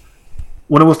meme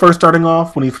when it was first starting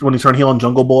off when he turned heel on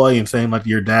Jungle Boy and saying like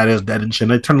your dad is dead and shit.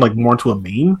 It turned like more into a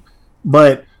meme,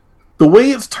 but the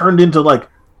way it's turned into like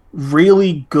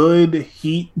really good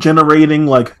heat generating,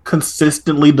 like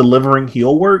consistently delivering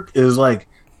heel work is like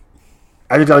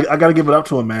I gotta give it up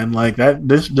to him, man. Like that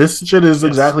this shit is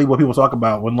exactly what people talk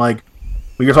about when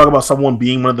you're talking about someone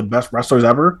being one of the best wrestlers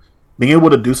ever. Being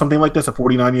able to do something like this at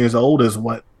 49 years old is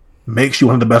what makes you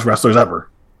one of the best wrestlers ever.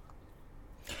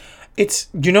 It's,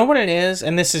 you know what it is,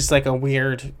 and this is like a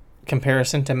weird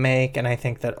comparison to make, and I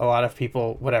think that a lot of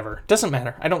people, whatever, doesn't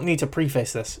matter. I don't need to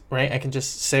preface this, right? I can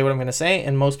just say what I'm going to say,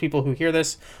 and most people who hear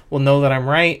this will know that I'm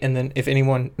right, and then if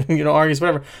anyone, argues,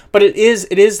 whatever. But it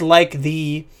is like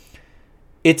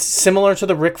it's similar to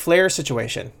the Ric Flair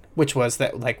situation, which was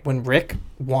that like when Rick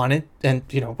wanted, and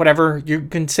whatever, you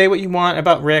can say what you want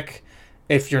about Rick.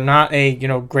 If you're not a,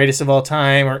 greatest of all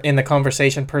time or in the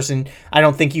conversation person, I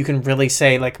don't think you can really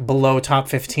say like below top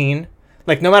 15.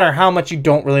 Like no matter how much you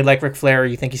don't really like Ric Flair, or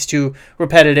you think he's too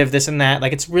repetitive, this and that,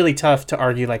 like it's really tough to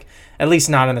argue like at least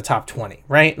not in the top 20,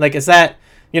 right? Like is that,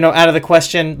 out of the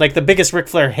question? Like the biggest Ric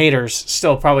Flair haters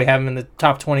still probably have him in the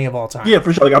top 20 of all time. Yeah,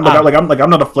 for sure. Like I'm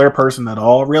not a Flair person at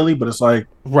all, really, but it's like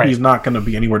right. He's not going to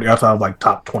be anywhere outside of like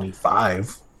top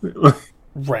 25.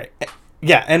 Right.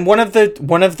 Yeah, and one of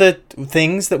the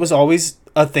things that was always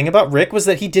a thing about Rick was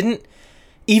that he didn't,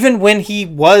 even when he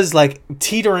was like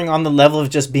teetering on the level of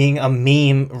just being a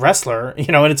meme wrestler, and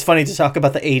it's funny to talk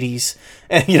about the 80s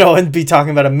and and be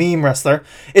talking about a meme wrestler,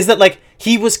 is that like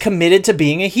he was committed to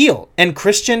being a heel, and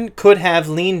Christian could have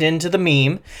leaned into the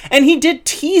meme, and he did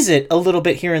tease it a little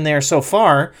bit here and there so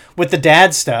far with the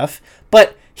dad stuff,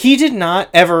 but he did not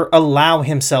ever allow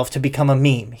himself to become a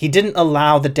meme. He didn't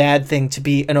allow the dad thing to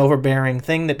be an overbearing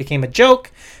thing that became a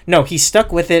joke. No, he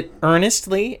stuck with it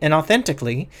earnestly and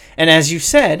authentically. And as you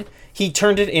said, he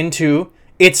turned it into,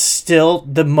 it's still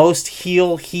the most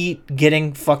heel heat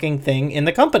getting fucking thing in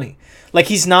the company. Like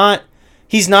he's not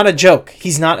a joke.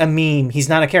 He's not a meme. He's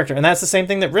not a character. And that's the same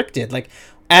thing that Rick did. Like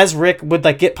as Rick would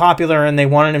like get popular and they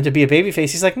wanted him to be a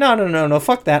babyface, he's like, no,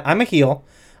 fuck that. I'm a heel.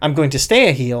 I'm going to stay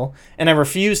a heel, and I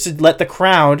refuse to let the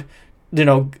crowd,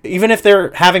 even if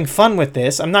they're having fun with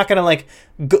this, I'm not going to like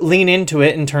lean into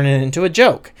it and turn it into a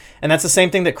joke. And that's the same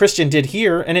thing that Christian did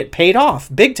here, and it paid off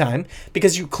big time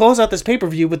because you close out this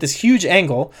pay-per-view with this huge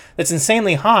angle that's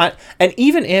insanely hot, and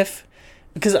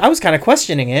because I was kind of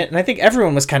questioning it, and I think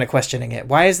everyone was kind of questioning it.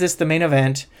 Why is this the main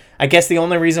event? I guess the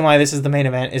only reason why this is the main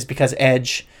event is because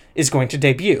Edge is going to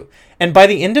debut. And by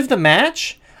the end of the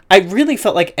match, I really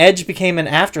felt like Edge became an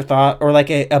afterthought or like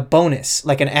a bonus,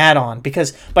 like an add-on,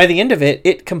 because by the end of it,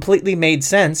 it completely made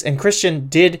sense. And Christian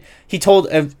he told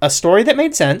a story that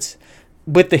made sense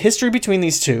with the history between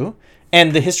these two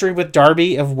and the history with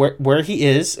Darby of where he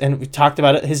is. And we talked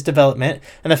about it, his development,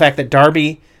 and the fact that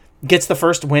Darby gets the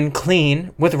first win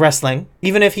clean with wrestling.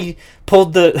 Even if he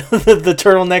pulled the the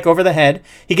turtleneck over the head,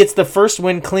 he gets the first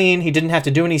win clean. He didn't have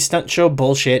to do any stunt show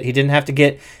bullshit. He didn't have to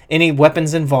get any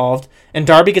weapons involved. And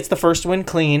Darby gets the first win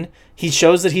clean. He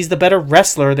shows that he's the better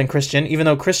wrestler than Christian, even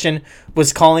though Christian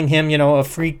was calling him, a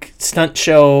freak stunt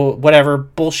show, whatever,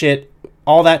 bullshit,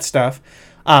 all that stuff.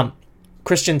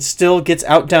 Christian still gets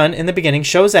outdone in the beginning,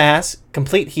 shows ass,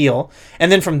 complete heel.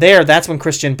 And then from there, that's when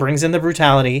Christian brings in the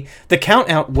brutality. The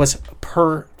count out was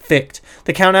perfect.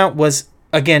 The count out was,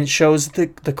 again, shows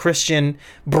the Christian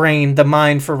brain, the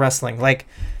mind for wrestling. Like,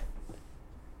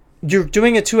 you're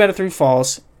doing a 2 out of 3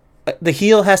 falls. The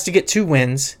heel has to get 2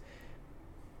 wins.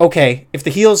 Okay, if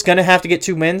the heel's going to have to get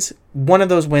 2 wins, one of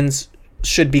those wins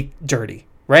should be dirty,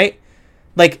 right?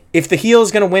 Like, if the heel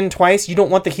is going to win twice, you don't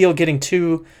want the heel getting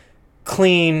 2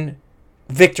 clean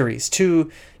victories,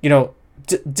 2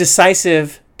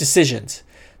 decisive decisions.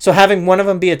 So having one of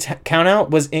them be a count out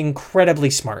was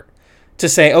incredibly smart to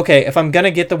say, okay, if I'm going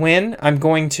to get the win, I'm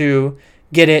going to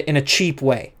get it in a cheap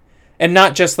way. and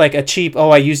not just like a cheap, oh,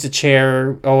 I used a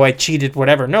chair, oh, I cheated,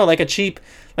 whatever. No, like a cheap,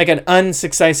 like an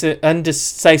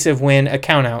undecisive win, a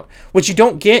count out, which you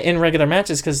don't get in regular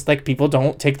matches because like people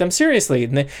don't take them seriously,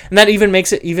 and that even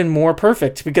makes it even more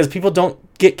perfect because people don't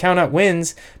get count out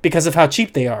wins because of how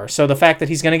cheap they are. So the fact that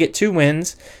he's going to get 2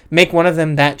 wins, make one of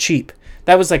them that cheap.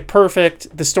 That was like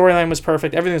perfect. The storyline was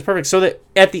perfect. Everything was perfect. So that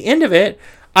at the end of it,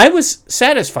 I was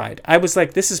satisfied. I was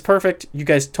like, this is perfect. You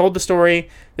guys told the story.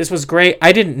 This was great.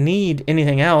 I didn't need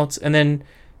anything else. And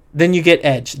then you get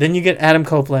Edge. Then you get Adam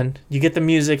Copeland. You get the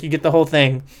music. You get the whole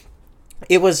thing.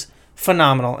 It was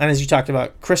phenomenal. And as you talked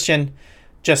about, Christian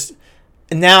just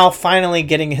now finally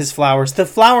getting his flowers. The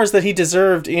flowers that he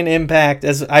deserved in Impact,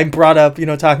 as I brought up,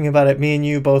 talking about it, me and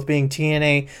you both being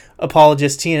TNA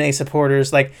apologists, TNA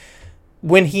supporters. Like,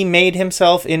 when he made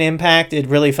himself in Impact, it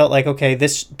really felt like, okay,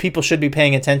 this people should be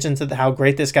paying attention to how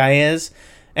great this guy is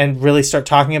and really start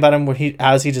talking about him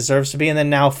as he deserves to be. And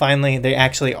then now finally they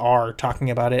actually are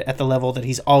talking about it at the level that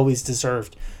he's always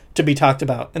deserved to be talked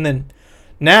about. And then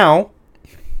now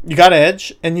you got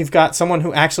Edge and you've got someone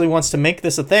who actually wants to make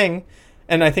this a thing.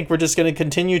 And I think we're just going to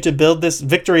continue to build this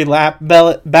victory lap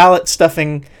ballot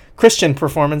stuffing Christian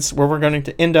performance where we're going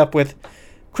to end up with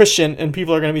Christian, and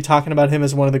people are going to be talking about him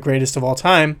as one of the greatest of all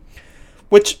time,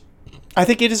 which I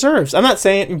think he deserves. I'm not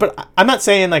saying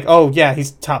like, oh yeah,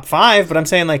 he's top 5, but I'm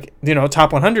saying like,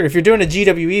 top 100. If you're doing a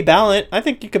GWE ballot, I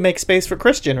think you could make space for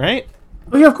Christian, right?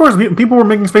 Well, yeah, of course. People were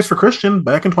making space for Christian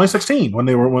back in 2016 when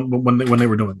they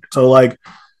were doing it. So like,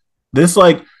 this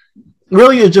like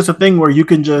really is just a thing where it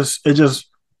just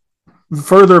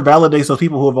further validates those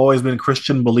people who have always been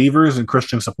Christian believers and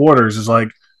Christian supporters. Is like,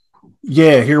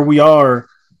 yeah, here we are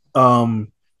 8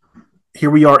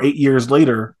 years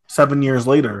later, 7 years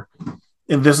later,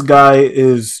 and this guy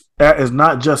is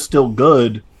not just still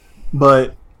good,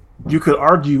 but you could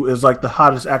argue is like the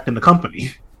hottest act in the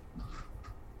company.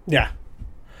 Yeah.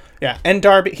 And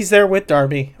Darby, he's there with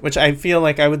Darby, which I feel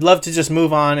like I would love to just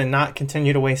move on and not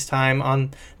continue to waste time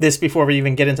on this before we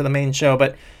even get into the main show.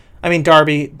 But I mean,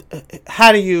 Darby,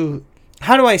 how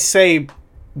do I say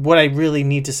what I really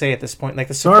need to say at this point? Like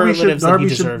the superlatives that he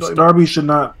deserves. Darby should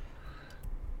not.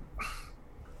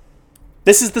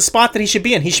 This is the spot that he should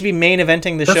be in. He should be main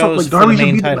eventing the shows for the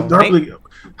main title. Darby, right?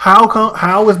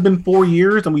 How it's been 4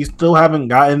 years and we still haven't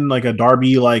gotten like a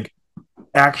Darby like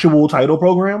actual title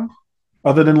program,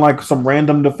 other than like some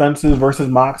random defenses versus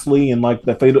Moxley and like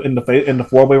the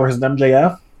 4-way versus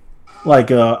MJF.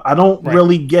 Like I don't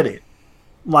really get it.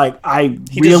 Like I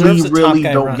really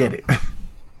don't get it.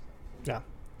 Yeah,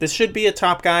 this should be a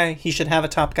top guy. He should have a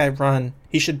top guy run.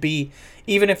 He should be.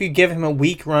 Even if you give him a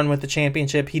weak run with the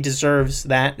championship, he deserves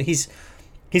that. He's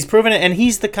proven it, and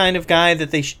he's the kind of guy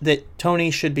that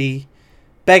Tony should be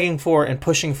begging for and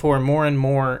pushing for more and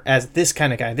more as this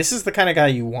kind of guy. This is the kind of guy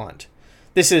you want.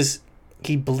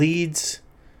 He bleeds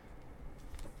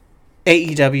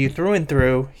AEW through and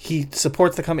through. He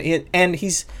supports the company, and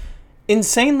he's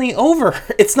insanely over.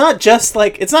 It's not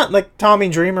like Tommy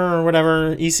Dreamer or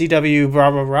whatever, ECW, blah,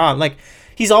 blah, blah. Like,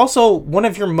 he's also one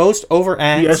of your most over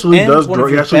acts. He actually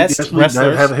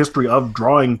has a history of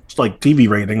drawing like TV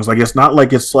ratings. Like it's not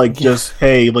like it's like just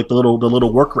like the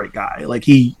little work rate guy. Like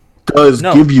he does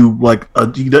give you like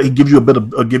he gives you a bit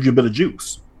of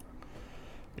juice.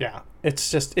 Yeah,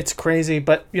 it's crazy,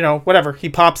 but whatever. He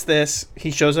pops this. He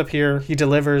shows up here. He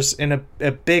delivers in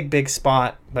a big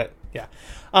spot. But yeah,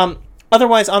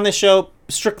 otherwise on this show,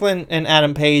 Strickland and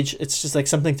Adam Page. It's just like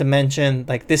something to mention.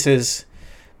 Like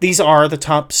these are the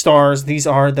top stars. These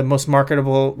are the most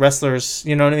marketable wrestlers.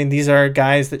 You know what I mean? These are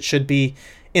guys that should be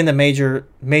in the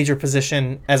major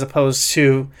position as opposed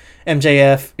to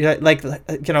MJF. Like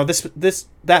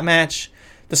that match,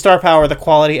 the star power, the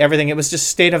quality, everything. It was just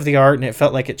state of the art, and it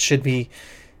felt like it should be,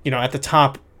 at the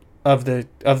top of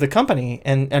the company.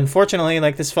 And unfortunately,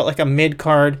 like this felt like a mid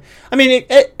card. I mean,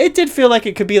 it did feel like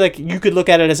it could be like you could look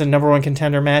at it as a number 1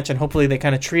 contender match, and hopefully they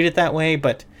kind of treat it that way,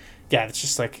 but. Yeah, it's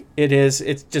just like it is.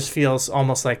 It just feels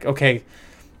almost like, okay,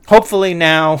 hopefully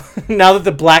now that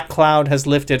the black cloud has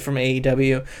lifted from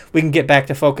AEW, we can get back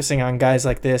to focusing on guys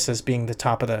like this as being the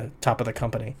top of the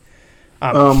company.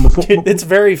 It's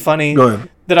very funny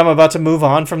that I'm about to move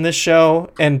on from this show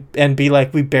and be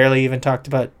like, we barely even talked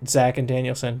about Zach and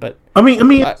Danielson. But I mean,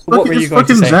 what were you going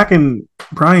to say? Zach and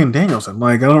Bryan Danielson.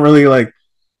 Like, I don't really like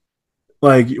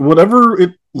whatever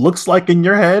it looks like in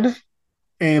your head.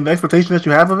 And the expectation that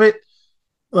you have of it,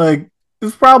 like,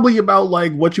 it's probably about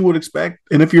like what you would expect.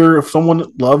 And if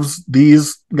someone loves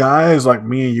these guys like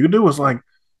me and you do, it's like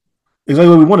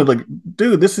exactly what we wanted. Like,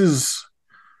 dude, this is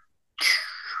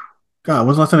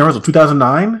when's the last time there was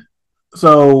 2009?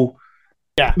 So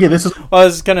Yeah, this is. Well, I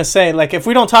was gonna say, like, if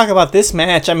we don't talk about this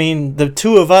match, I mean, the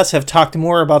two of us have talked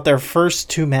more about their first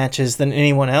two matches than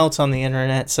anyone else on the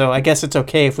internet. So I guess it's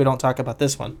okay if we don't talk about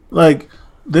this one. Like,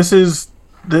 this is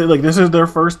their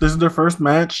first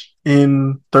match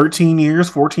in 13 years,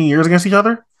 14 years against each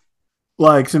other.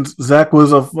 Like, since Zach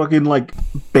was a fucking like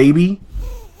baby,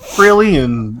 really,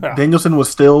 and Danielson was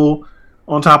still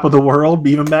on top of the world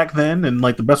even back then, and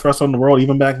like the best wrestler in the world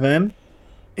even back then,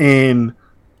 and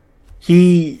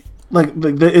he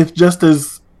it's just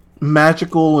as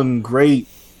magical and great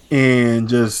and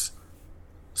just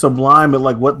sublime at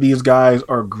like what these guys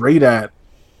are great at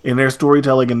in their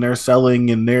storytelling and their selling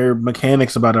and their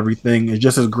mechanics about everything is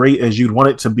just as great as you'd want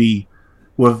it to be,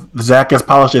 with Zach as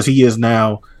polished as he is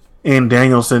now and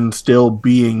Danielson still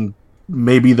being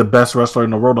maybe the best wrestler in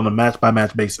the world on a match by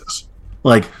match basis.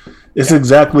 Like, it's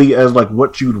exactly as like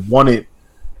what you'd want it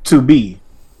to be.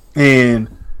 And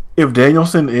if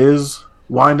Danielson is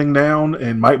winding down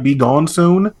and might be gone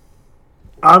soon,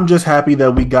 I'm just happy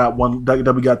that we got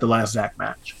the last Zach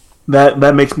match.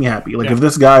 That makes me happy. Like, if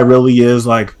this guy really is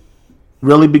like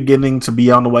really beginning to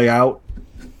be on the way out,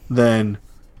 then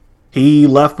he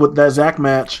left with that Zach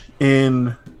match.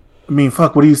 And I mean,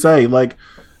 fuck, what do you say? Like,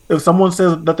 if someone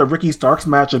says that the Ricky Starks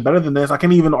match is better than this, I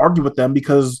can't even argue with them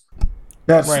because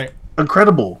that's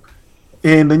incredible.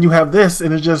 And then you have this,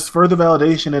 and it's just further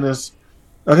validation. And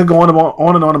I could go on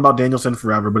and on about Danielson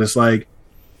forever, but it's like,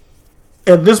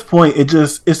 at this point,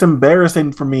 it's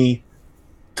embarrassing for me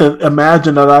to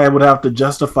imagine that I would have to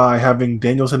justify having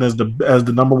Danielson as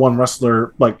the number one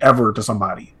wrestler like ever to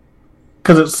somebody,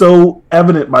 because it's so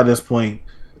evident by this point,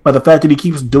 by the fact that he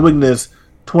keeps doing this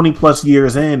 20 plus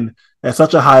years in at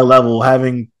such a high level,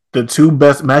 having the two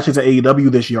best matches at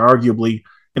AEW this year, arguably,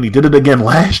 and he did it again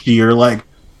last year. Like,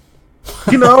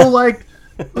 you know, like,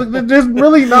 there's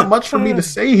really not much for me to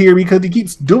say here because he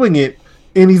keeps doing it,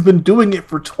 and he's been doing it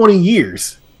for 20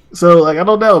 years. So, like, I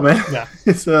don't know, man. Yeah.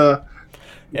 It's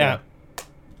yeah.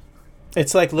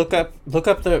 It's like look up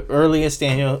the earliest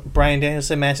Bryan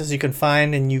Danielson matches you can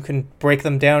find, and you can break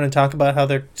them down and talk about how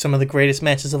they're some of the greatest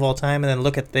matches of all time, and then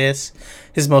look at his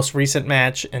most recent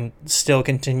match, and still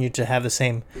continue to have the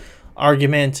same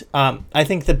argument. I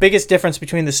think the biggest difference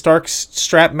between the Starks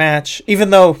strap match, even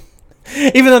though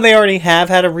they already have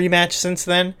had a rematch since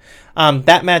then,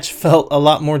 that match felt a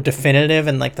lot more definitive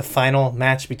and like the final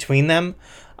match between them.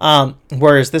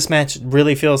 Whereas this match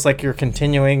really feels like you're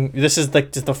continuing. This is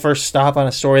like the first stop on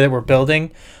a story that we're building.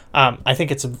 I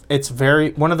think it's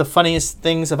very, one of the funniest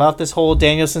things about this whole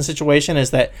Danielson situation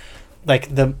is that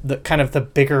like the kind of the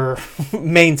bigger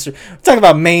talk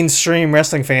about mainstream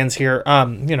wrestling fans here.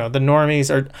 You know, the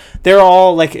normies they're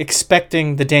all like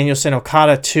expecting the Danielson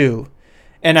Okada 2.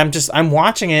 And I'm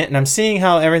watching it and I'm seeing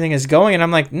how everything is going, and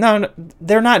I'm like, no,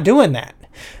 they're not doing that.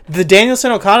 The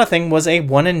Danielson Okada thing was a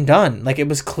one and done. Like, it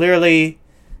was clearly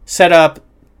set up.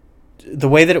 The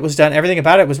way that it was done, everything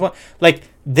about it was one. Like,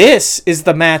 this is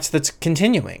the match that's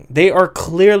continuing. They are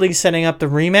clearly setting up the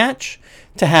rematch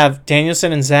to have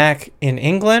Danielson and Zach in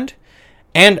England.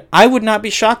 And I would not be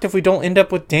shocked if we don't end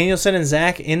up with Danielson and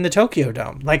Zach in the Tokyo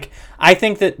Dome. Like, I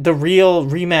think that the real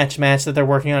rematch match that they're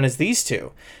working on is these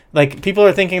two. Like, people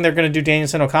are thinking they're going to do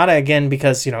Danielson Okada again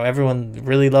because, you know, everyone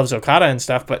really loves Okada and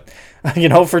stuff. But, you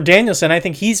know, for Danielson, I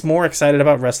think he's more excited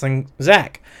about wrestling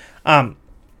Zach. Bryan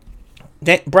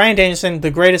Danielson,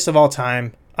 the greatest of all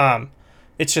time.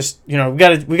 It's just, you know,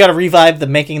 we gotta revive the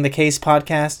Making the Case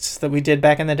podcasts that we did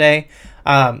back in the day.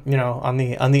 You know, on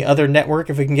the other network,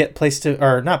 if we can get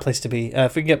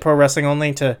if we can get Pro Wrestling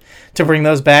Only to bring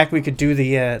those back, we could do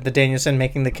the Danielson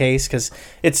Making the Case, because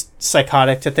it's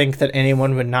psychotic to think that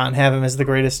anyone would not have him as the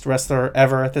greatest wrestler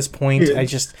ever at this point. Yeah.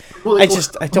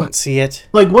 I don't see it.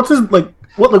 Like, what's his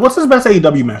best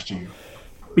AEW match to you?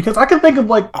 Because I can think of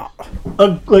like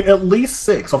at least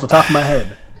 6 off the top of my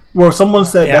head where someone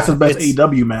said that's his best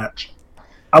AEW match.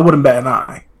 I wouldn't bat an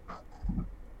eye.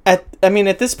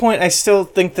 At this point, I still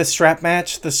think the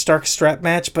Stark strap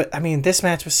match, but I mean, this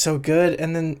match was so good.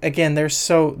 And then again, if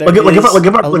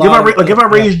I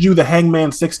raised you the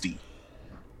Hangman 60,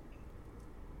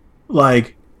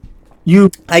 like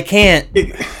I can't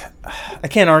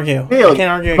argue. Yeah, I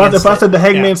can't argue. If I said the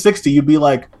Hangman 60, you'd be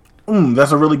like,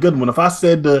 that's a really good one. If I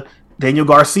said the Daniel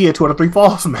Garcia 2 out of 3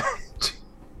 Falls match,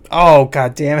 oh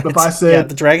god damn it! If I said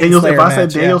the Dragon Slayer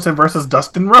match, Danielson versus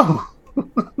Dustin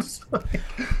Rhodes.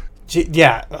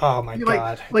 Yeah. Oh my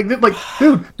god. Like,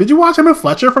 dude, did you watch him and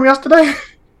Fletcher from yesterday?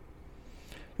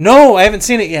 No, I haven't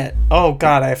seen it yet. Oh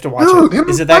god, I have to watch it. Him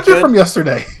Is it and that Fletcher good? from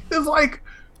yesterday? It's like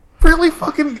really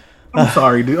fucking. I'm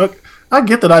sorry, dude. I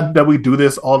get that we do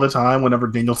this all the time whenever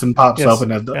Danielson pops up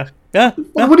and has yeah.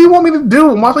 What do you want me to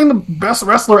do? I'm watching the best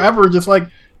wrestler ever just like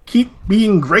keep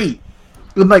being great.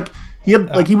 And like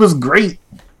he was great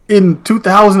in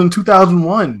 2000 and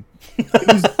 2001.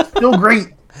 He's still great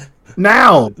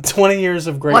now. 20 years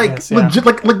of greatness.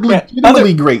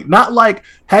 Legitimately great. Not like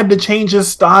had to change his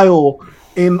style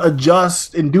and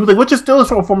adjust and do like, which is still a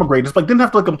sort of form of greatness. Like didn't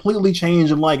have to like, completely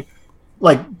change and like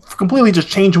completely just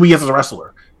change who he is as a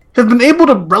wrestler. Has been able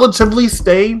to relatively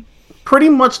stay pretty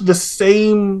much the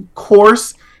same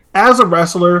course as a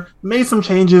wrestler. Made some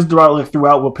changes throughout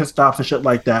with pit stops and shit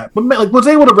like that, but like was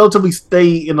able to relatively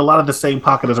stay in a lot of the same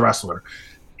pocket as a wrestler,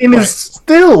 and is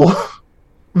still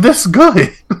this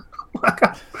good.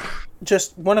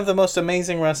 Just one of the most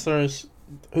amazing wrestlers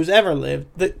who's ever lived.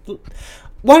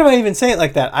 Why do I even say it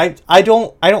like that? I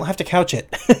don't have to couch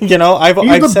it. You know, I've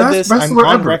said this. I'm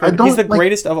on record. He's the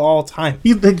greatest of all time.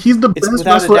 He's the best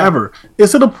wrestler ever.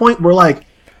 It's to the point where like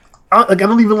I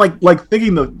don't even like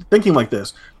thinking like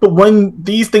this. But when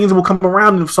these things will come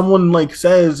around, and if someone like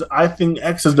says, "I think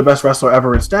X is the best wrestler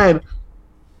ever," instead,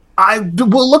 I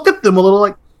will look at them a little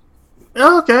like,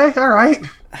 okay, all right,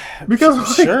 because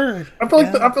like, sure, I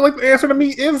feel like the answer to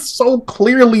me is so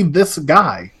clearly this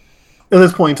guy at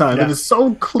this point in time. It is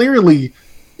so clearly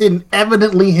and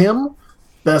evidently him.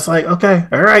 That's like, okay,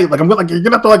 all right, like you're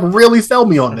gonna have to like really sell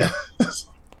me on this.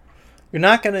 You're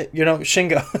not gonna,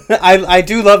 Shingo. I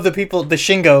do love the people, the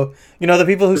Shingo. The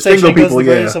people who say Shingo's the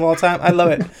greatest of all time. I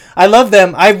love it. I love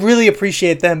them. I really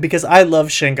appreciate them because I love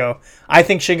Shingo. I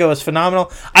think Shingo is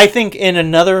phenomenal. I think in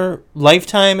another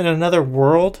lifetime, in another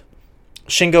world,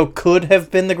 Shingo could have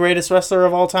been the greatest wrestler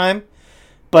of all time.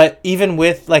 But even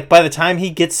with, like, by the time he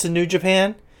gets to New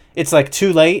Japan, it's, like,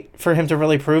 too late for him to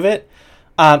really prove it.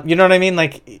 You know what I mean?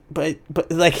 Like, but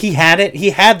like, he had it. He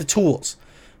had the tools.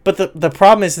 But the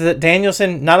problem is that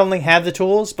Danielson not only had the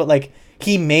tools, but like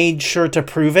he made sure to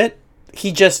prove it.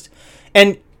 He just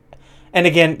and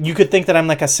again, you could think that I'm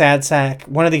like a sad sack,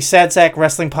 one of these sad sack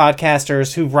wrestling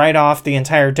podcasters who write off the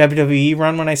entire WWE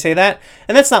run when I say that.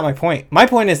 And that's not my point. My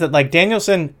point is that like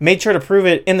Danielson made sure to prove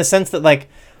it in the sense that like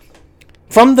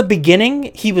from the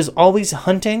beginning, he was always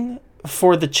hunting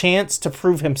for the chance to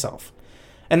prove himself.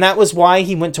 And that was why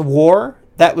he went to War.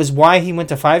 That was why he went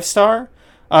to 5-Star.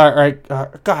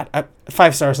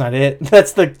 5-Star's not it.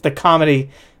 That's the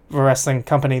comedy wrestling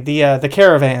company, the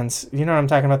Caravans. You know what I'm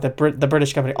talking about? The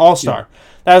British company, All Star. Yeah.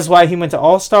 That is why he went to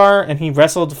All Star and he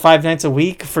wrestled 5 nights a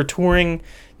week for touring.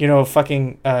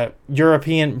 Fucking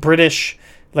European British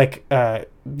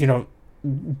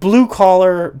blue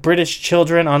collar British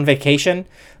children on vacation.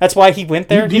 That's why he went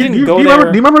there. He didn't go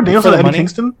there. Do you remember Danielson Eddie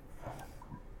Kingston?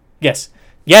 Yes,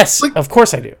 like, of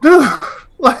course I do. Dude,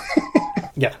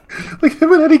 yeah. Like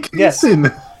him and Eddie Kingston.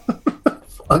 Yes.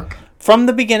 Fuck. From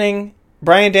the beginning,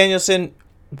 Bryan Danielson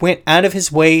went out of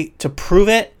his way to prove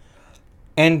it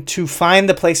and to find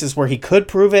the places where he could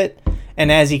prove it.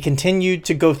 And as he continued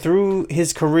to go through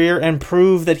his career and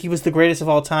prove that he was the greatest of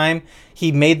all time,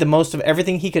 he made the most of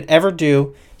everything he could ever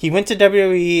do. He went to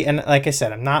WWE, and like I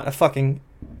said, I'm not a fucking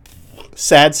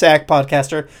sad sack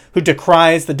podcaster who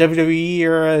decries the WWE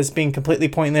era as being completely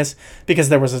pointless, because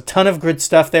there was a ton of good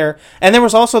stuff there. And there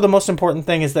was also the most important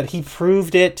thing is that he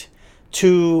proved it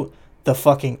to the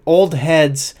fucking old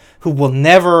heads who will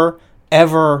never,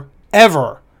 ever,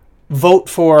 ever vote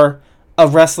for a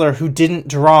wrestler who didn't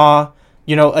draw,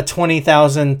 a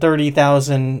 20,000,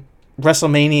 30,000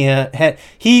 WrestleMania head.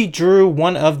 He drew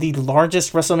one of the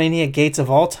largest WrestleMania gates of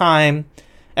all time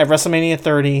at WrestleMania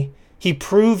 30. He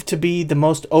proved to be the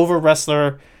most over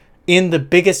wrestler in the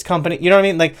biggest company. You know what I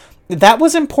mean? Like, that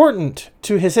was important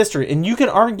to his history. And you can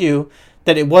argue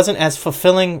that it wasn't as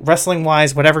fulfilling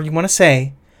wrestling-wise, whatever you want to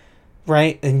say,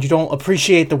 right? And you don't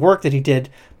appreciate the work that he did.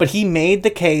 But he made the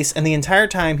case, and the entire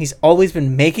time he's always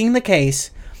been making the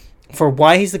case for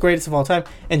why he's the greatest of all time.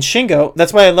 And Shingo,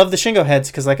 that's why I love the Shingo heads,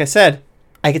 because like I said,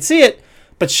 I could see it,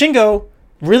 but Shingo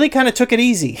really kind of took it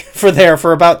easy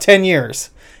for about 10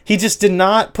 years. He just did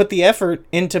not put the effort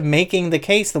into making the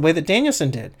case the way that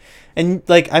Danielson did. And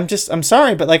like, I'm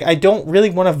sorry, but like, I don't really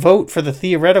want to vote for the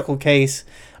theoretical case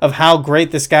of how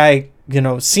great this guy,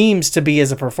 seems to be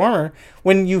as a performer,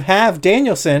 when you have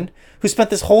Danielson, who spent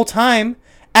this whole time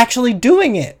actually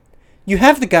doing it. You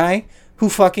have the guy who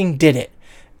fucking did it.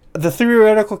 The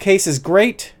theoretical case is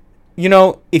great,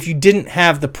 if you didn't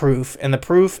have the proof and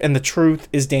the truth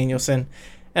is Danielson.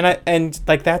 And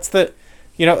that's the,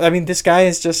 this guy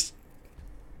is just,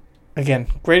 again,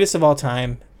 greatest of all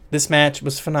time. This match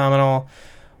was phenomenal.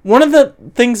 one of the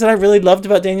things that I really loved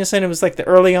about Danielson, it was like the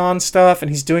early on stuff, and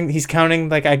he's counting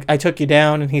like I took you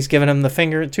down, and he's giving him the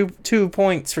finger, 2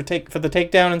 points for the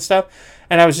takedown and stuff,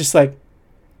 and I was just like,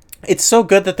 it's so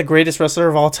good that the greatest wrestler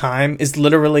of all time is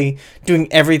literally doing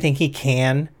everything he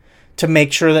can to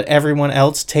make sure that everyone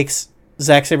else takes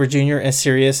Zack Sabre Jr. as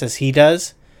serious as he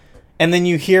does. And then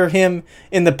you hear him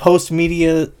in the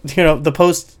post-media, the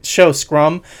post-show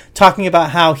scrum, talking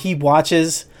about how he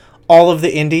watches all of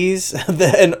the indies,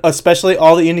 and especially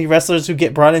all the indie wrestlers who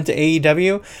get brought into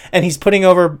AEW, and he's putting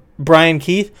over Brian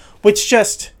Keith, which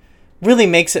just really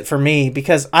makes it for me,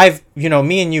 because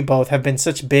me and you both have been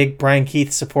such big Brian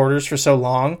Keith supporters for so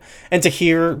long, and to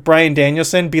hear Bryan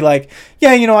Danielson be like,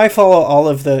 yeah, I follow all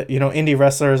of the, indie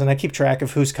wrestlers, and I keep track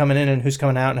of who's coming in and who's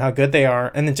coming out and how good they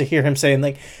are, and then to hear him saying,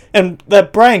 like, and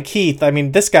that Brian Keith, I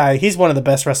mean, this guy, he's one of the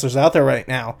best wrestlers out there right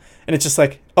now, and it's just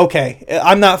like, okay,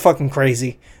 I'm not fucking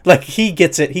crazy. Like, he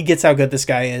gets it. He gets how good this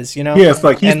guy is, Yeah, it's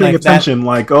like he's paying attention.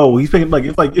 He's paying,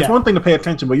 it's one thing to pay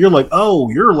attention, but you're like,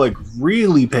 oh, you're like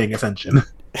really paying attention.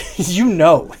 you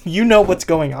know what's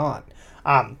going on.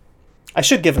 I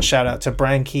should give a shout out to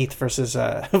Brian Keith versus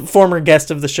former guest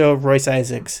of the show, Royce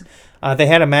Isaacs. They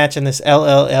had a match in this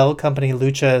LLL company,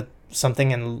 Lucha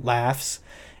something and Laughs.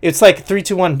 It's like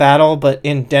 3-2-1 battle, but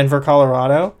in Denver,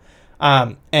 Colorado.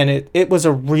 And it was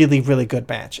a really, really good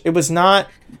match. It was not...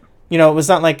 it was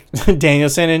not like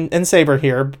Danielson and Sabre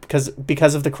here because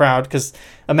of the crowd. Because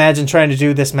imagine trying to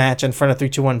do this match in front of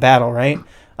 3-2-1 battle, right?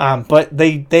 But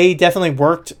they definitely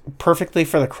worked perfectly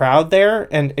for the crowd there.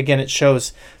 And again, it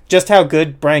shows just how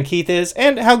good Brian Keith is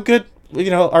and how good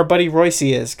our buddy Royce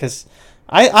is. Because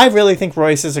I really think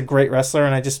Royce is a great wrestler,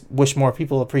 and I just wish more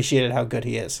people appreciated how good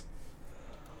he is.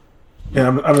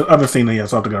 Yeah, I haven't seen it yet,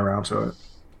 so I have to go around to it.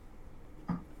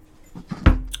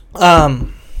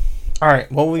 All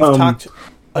right. Well, we've talked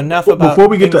enough about before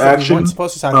we get to action. We weren't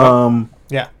supposed to talk about.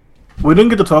 Yeah, we didn't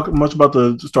get to talk much about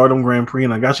the Stardom Grand Prix,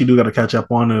 and I actually do got to catch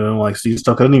up on it and see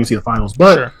stuff. I didn't even see the finals,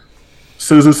 but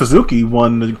Suzu Suzuki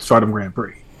won the Stardom Grand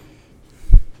Prix.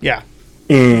 Yeah,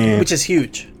 and which is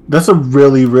huge. That's a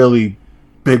really, really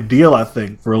big deal, I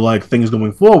think, for things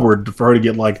going forward, for her to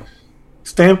get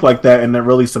stamped like that, and that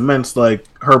really cements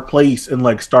her place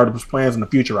in Stardom's plans in the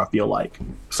future. I feel like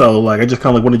I just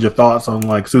kind of what are your thoughts on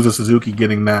Suzu Suzuki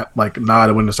getting that nod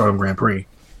to win the Stardom Grand Prix?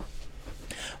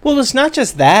 Well, it's not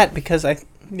just that, because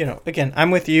again, I'm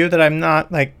with you that I'm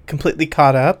not completely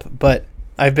caught up, but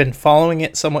I've been following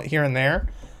it somewhat here and there.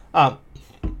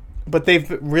 But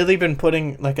they've really been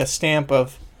putting a stamp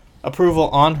of approval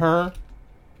on her,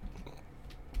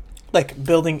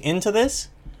 building into this.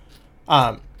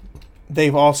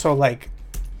 They've also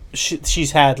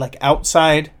she's had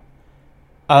outside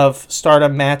of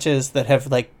Stardom matches that have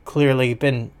clearly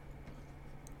been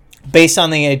based on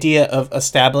the idea of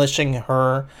establishing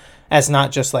her as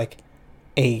not just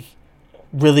a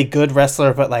really good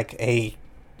wrestler, but a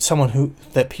someone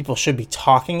that people should be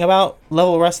talking about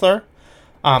level wrestler.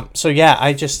 So yeah,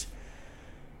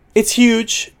 it's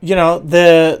huge.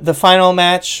 The final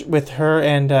match with her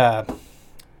and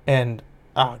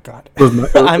oh god, it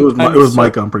was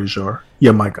Micah. I'm pretty sure.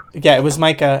 Yeah, Micah. Yeah, it was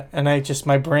Micah, and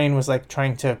my brain was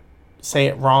trying to say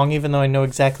it wrong, even though I know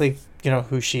exactly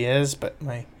who she is. But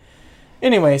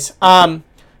anyways,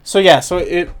 so yeah, so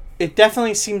it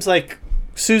definitely seems like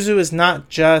Suzu is not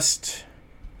just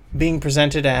being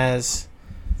presented as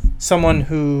someone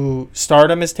who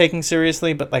Stardom is taking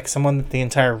seriously, but someone that the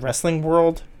entire wrestling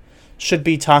world should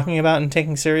be talking about and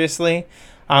taking seriously.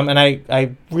 And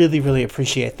I really, really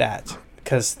appreciate that.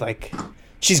 Because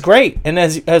she's great, and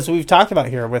as we've talked about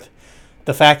here, with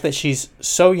the fact that she's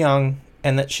so young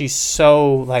and that she's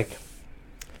so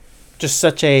just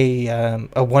such a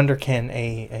wonderkin,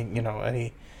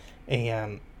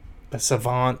 a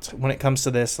savant when it comes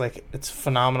to this, it's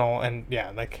phenomenal. And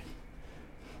yeah,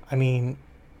 I mean,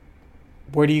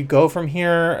 where do you go from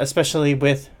here? Especially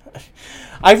with,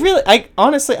 I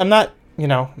honestly, I'm not.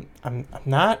 I'm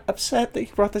not upset that you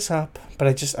brought this up, but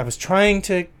I was trying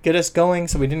to get us going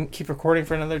so we didn't keep recording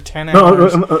for another 10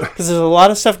 hours. Because there's a lot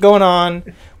of stuff going on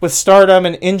with Stardom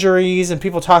and injuries and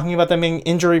people talking about them being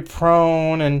injury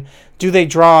prone and do they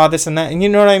draw this and that. And you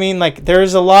know what I mean?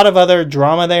 There's a lot of other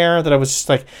drama there that I was just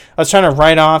I was trying to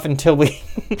write off until we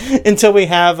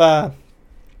have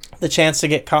the chance to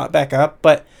get caught back up.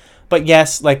 But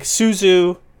yes,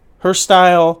 Suzu, her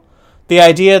style, the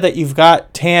idea that you've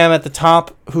got Tam at the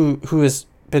top who has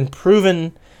been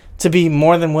proven to be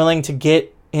more than willing to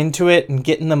get into it and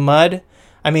get in the mud.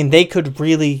 I mean, they could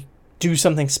really do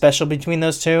something special between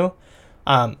those two.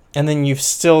 And then you've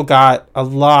still got a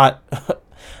lot.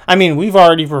 I mean, we've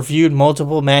already reviewed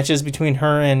multiple matches between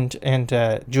her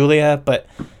and Julia, but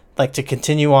like to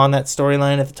continue on that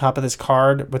storyline at the top of this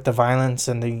card with the violence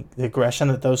and the aggression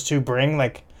that those two bring.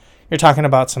 Like, you're talking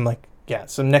about some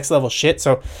next level shit.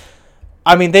 So,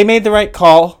 I mean, they made the right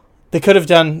call. They could have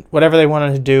done whatever they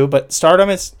wanted to do, but Stardom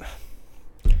is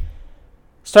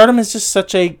just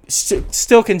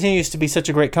still continues to be such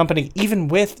a great company, even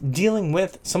with dealing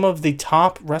with some of the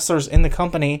top wrestlers in the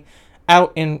company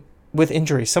out with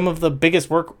injury. Some of the biggest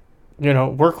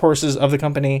workhorses of the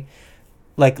company,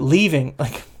 like, leaving.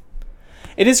 Like,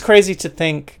 it is crazy to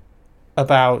think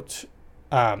about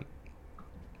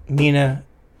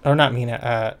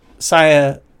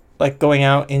Saya, like, going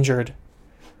out injured,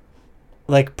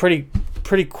 like, pretty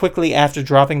quickly after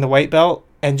dropping the white belt,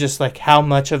 and just, like, how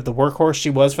much of the workhorse she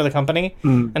was for the company,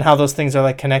 and how those things are,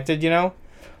 like, connected,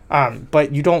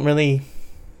 but you don't really,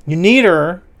 you need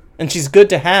her, and she's good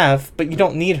to have, but you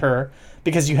don't need her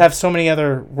because you have so many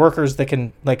other workers that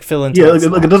can, like, fill in. Yeah,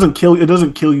 like it doesn't kill you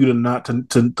to not have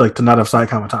Sai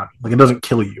Kamatani. Like, it doesn't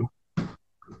kill you.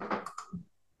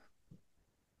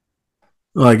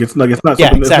 Like, it's not something.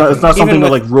 Yeah, exactly. It's not something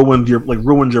that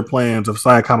ruined your plans if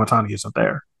Saya Kamatani isn't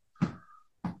there.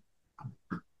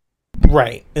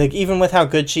 Right. Like, even with how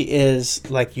good she is,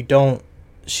 like,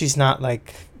 she's not,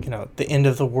 like, the end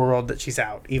of the world that she's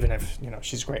out, even if,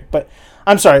 she's great. But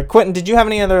I'm sorry, Quentin, did you have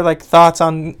any other, like, thoughts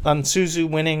on Suzu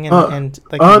winning no, I'm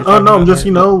just,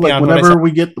 like, whenever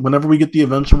we get the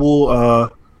eventual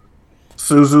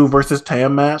Suzu versus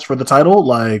Tam match for the title,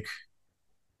 like,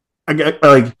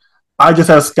 I just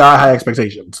have sky high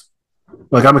expectations.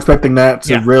 Like, I'm expecting that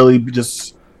to really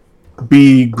just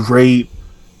be great.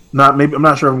 I'm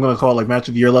not sure if I'm going to call it, like, match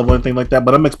of the year level or anything like that,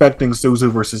 but I'm expecting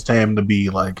Suzu versus Tam to be,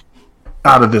 like,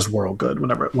 out of this world good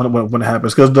when it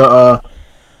happens, because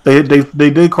they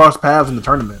did cross paths in the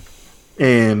tournament,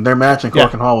 and their match in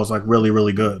Clark and Hall was, like, really,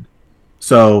 really good.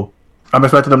 So I'm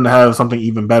expecting them to have something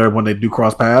even better when they do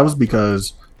cross paths,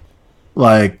 because,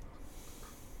 like,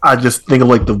 I just think of,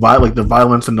 like, the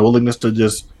violence and the willingness to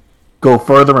just go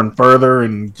further and further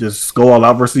and just go all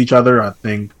out versus each other. I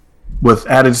think with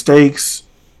added stakes,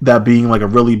 that being, like, a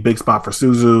really big spot for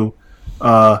Suzu,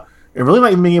 and really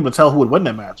not even being able to tell who would win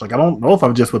that match. Like, I don't know if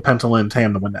I'm just with Penta and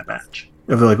Tam to win that match,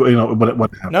 if they're, like,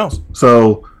 what happens. No.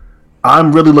 So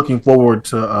I'm really looking forward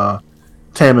to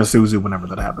Tam and Suzu whenever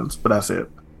that happens. But that's it.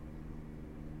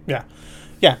 Yeah.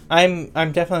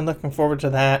 I'm definitely looking forward to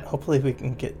that. Hopefully we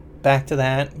can get back to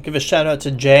that. Give a shout out to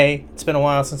Jay. It's been a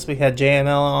while since we had JML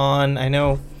on. I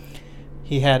know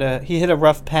he hit a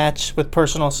rough patch with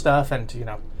personal stuff, and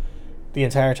the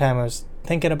entire time I was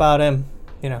thinking about him.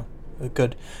 A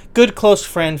good close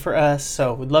friend for us.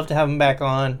 So we'd love to have him back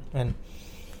on. And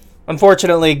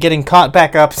unfortunately, getting caught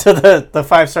back up to the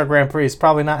 5-Star Grand Prix is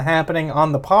probably not happening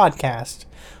on the podcast.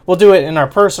 We'll do it in our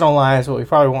personal lives, but we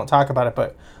probably won't talk about it.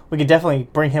 But we could definitely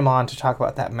bring him on to talk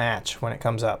about that match when it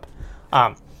comes up.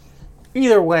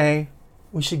 Either way,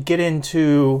 we should get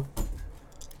into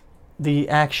the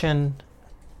action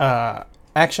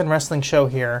wrestling show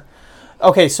here.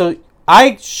 Okay, so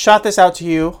I shot this out to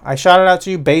you. I shot it out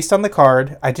to you based on the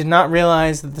card. I did not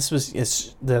realize that this was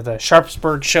the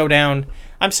Sharpsburg Showdown.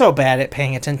 I'm so bad at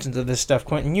paying attention to this stuff,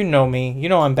 Quentin. You know me. You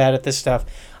know I'm bad at this stuff.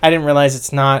 I didn't realize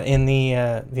it's not in the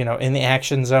in the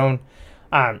Action Zone.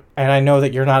 And I know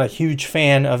that you're not a huge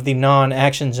fan of the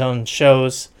non-Action Zone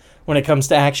shows when it comes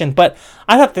to action, but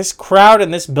I thought this crowd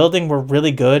and this building were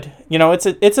really good.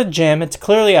 It's a gym. It's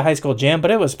clearly a high school gym, but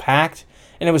it was packed,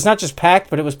 and it was not just packed,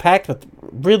 but it was packed with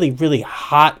really, really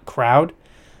hot crowd,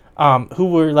 who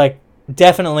were, like,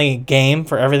 definitely game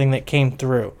for everything that came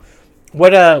through. What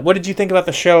did you think about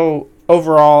the show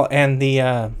overall and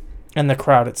the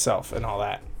crowd itself and all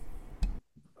that?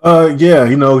 Yeah,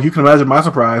 you can imagine my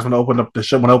surprise when I opened up the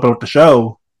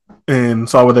show and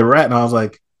saw where they were at, and I was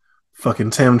like,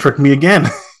 fucking Tim tricked me again.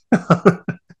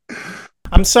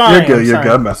 I'm sorry. You're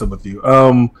good. I'm messing with you.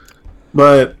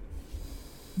 But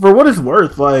for what it's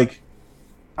worth, like,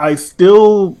 I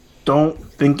still don't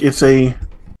think it's a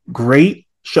great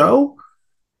show,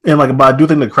 and, like, but I do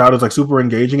think the crowd is, like, super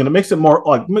engaging, and it makes it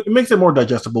more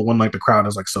digestible when, like, the crowd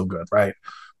is, like, so good, right?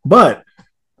 But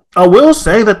I will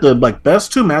say that the, like,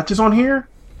 best two matches on here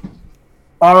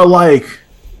are, like,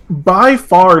 by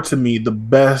far, to me, the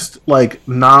best, like,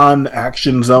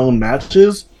 non-Action Zone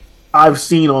matches I've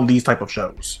seen on these type of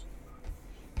shows.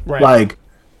 Right. Like,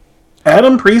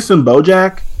 Adam Priest and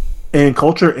Bojack and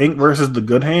Culture Inc. versus The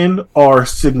Good Hand are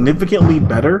significantly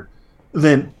better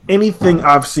than anything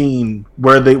I've seen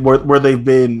where they've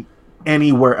been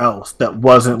anywhere else that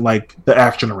wasn't, like, the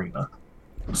Action Arena.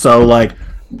 So, like,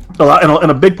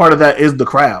 and a big part of that is the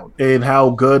crowd and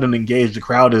how good and engaged the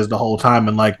crowd is the whole time,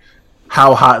 and, like,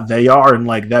 how hot they are, and,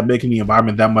 like, that making the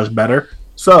environment that much better.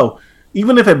 So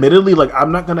even if admittedly, like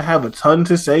I'm not gonna have a ton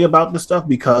to say about this stuff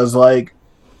because like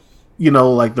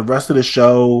like the rest of the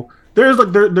show, there's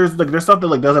stuff that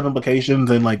like does have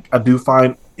implications and like I do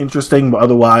find interesting, but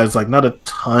otherwise like not a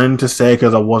ton to say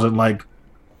because I wasn't like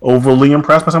overly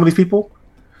impressed by some of these people.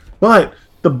 But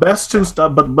the best two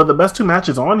stuff, but the best two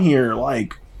matches on here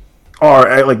like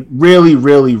are like really,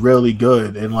 really, really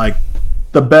good and like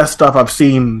the best stuff I've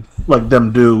seen like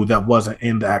them do that wasn't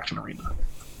in the action arena.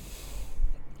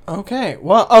 Okay.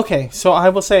 Well, okay. So I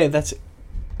will say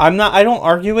I don't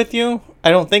argue with you. I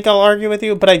don't think I'll argue with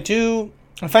you, but I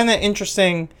find that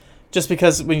interesting just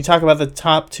because when you talk about the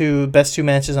top best two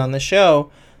matches on the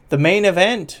show, the main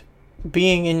event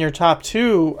being in your top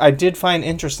two, I did find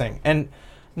interesting. And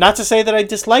not to say that I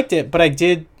disliked it, but I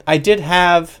did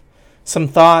have some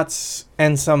thoughts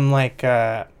and some like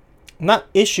not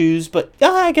issues, but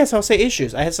I guess I'll say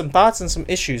issues. I had some thoughts and some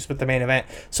issues with the main event.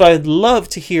 So I'd love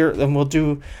to hear,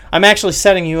 and I'm actually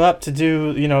setting you up to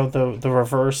do, the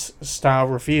reverse style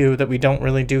review that we don't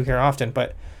really do here often.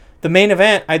 But the main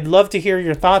event, I'd love to hear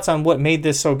your thoughts on what made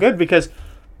this so good, because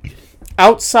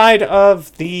outside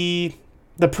of the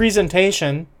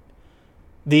presentation,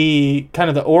 the kind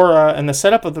of the aura and the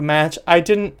setup of the match, I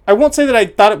won't say that I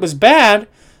thought it was bad,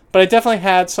 but I definitely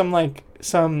had some like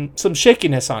some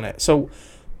shakiness on it. So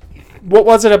what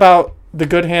was it about the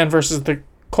Good Hand versus the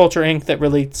Culture Inc. that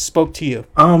really spoke to you?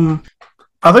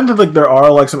 I think that like there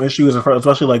are like some issues,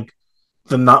 especially like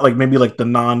the not like maybe like the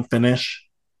non-finish,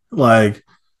 like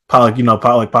probably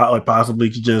possibly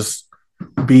could just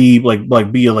be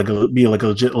be a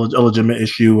legitimate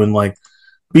issue and like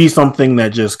be something that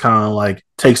just kind of like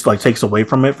takes away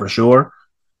from it for sure.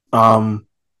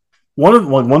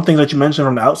 One thing that you mentioned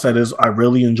from the outset is I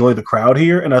really enjoy the crowd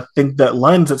here, and I think that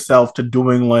lends itself to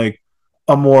doing like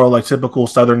a more like typical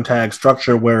Southern tag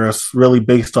structure where it's really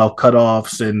based off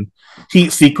cutoffs and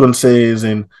heat sequences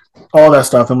and all that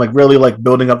stuff, and like really like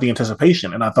building up the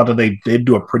anticipation. And I thought that they did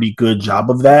do a pretty good job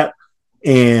of that.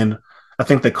 And I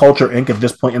think that Culture Inc. at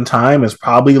this point in time is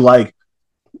probably like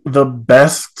the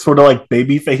best sort of like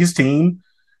babyface team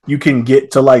you can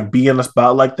get to like be in a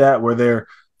spot like that where they're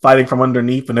fighting from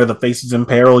underneath and they're the faces in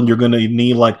peril, and you're going to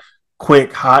need like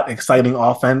quick, hot, exciting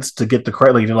offense to get the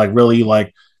crowd, like to like really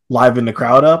like liven the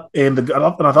crowd up. And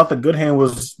I thought the Good Hand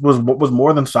was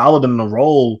more than solid in the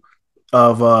role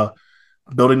of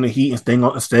building the heat and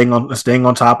staying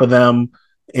on top of them,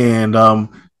 and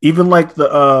even like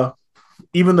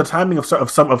even the timing of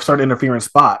certain interference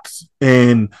spots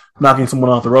and knocking someone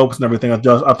off the ropes and everything, I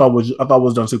thought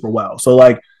was done super well. So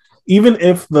like even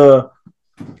if I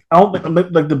don't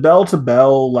think like the bell to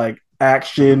bell like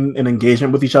action and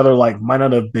engagement with each other like might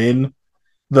not have been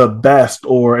the best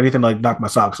or anything like knock my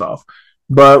socks off,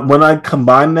 but when I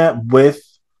combine that with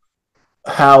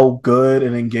how good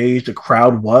and engaged the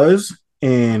crowd was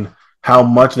and how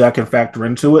much that can factor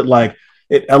into it, like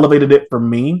it elevated it for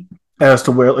me as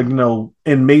to where like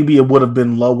and maybe it would have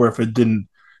been lower if it didn't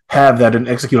have that and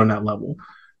execute on that level,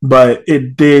 but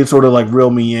it did sort of like reel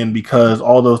me in because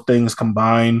all those things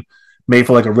combined made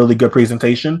for like a really good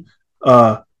presentation.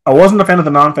 I wasn't a fan of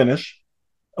the non-finish.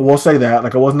 I will say that.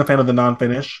 Like I wasn't a fan of the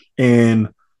non-finish,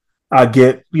 and I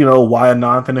get, why a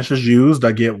non-finish is used.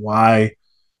 I get why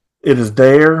it is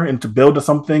there and to build to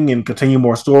something and continue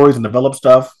more stories and develop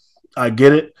stuff. I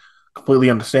get it. Completely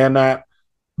understand that.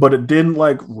 But it didn't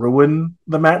like ruin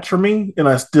the match for me, and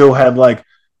I still had like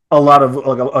a lot of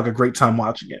like a great time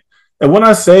watching it. And when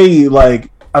I say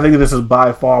like I think this is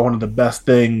by far one of the best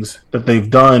things that they've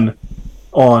done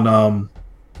on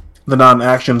the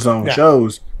non-action zone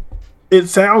shows, it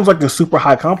sounds like a super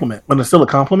high compliment when it's still a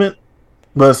compliment,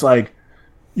 but it's like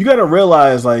you got to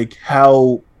realize like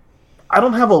how I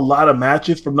don't have a lot of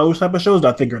matches from those type of shows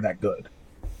that I think are that good.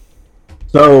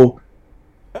 So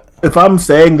if I'm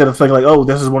saying that it's like oh,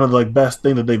 this is one of the like best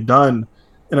things that they've done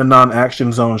in a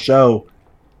non-action zone show,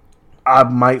 I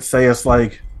might say it's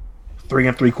like 3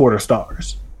 3/4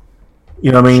 stars.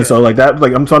 You know what I mean? Sure. So like that,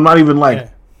 like I'm not even like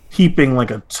heaping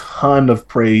like a ton of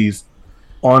praise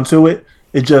onto it.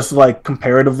 It just like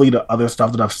comparatively to other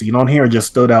stuff that I've seen on here, it just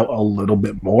stood out a little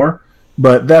bit more.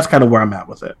 But that's kind of where I'm at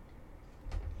with it.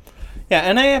 Yeah,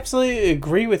 and I absolutely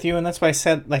agree with you, and that's why I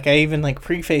said like I even like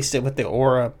prefaced it with the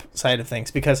aura side of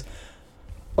things because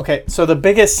okay, so the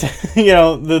biggest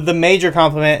the major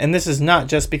compliment, and this is not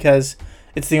just because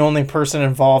it's the only person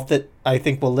involved that I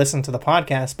think will listen to the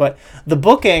podcast, but the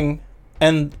booking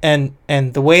and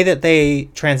the way that they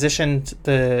transitioned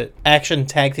the action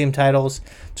tag team titles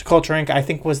to Culture Inc. I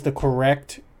think was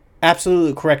the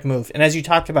absolutely correct move. And as you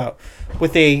talked about,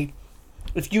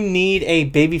 if you need a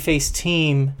babyface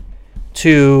team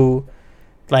to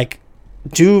like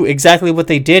do exactly what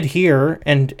they did here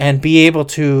and be able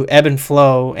to ebb and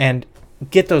flow and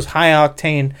get those high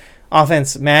octane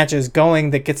offense matches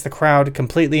going that gets the crowd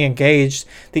completely engaged.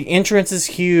 The entrance is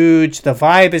huge. The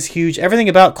vibe is huge. Everything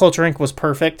about Culture Inc. was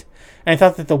perfect. And I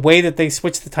thought that the way that they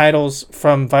switched the titles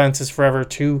from Violence is Forever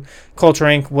to Culture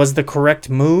Inc. was the correct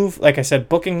move. Like I said,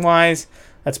 booking-wise,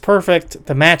 that's perfect.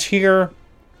 The match here,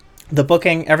 the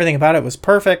booking, everything about it was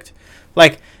perfect.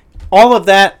 Like, all of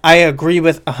that I agree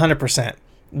with 100%.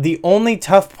 The only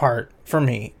tough part for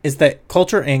me is that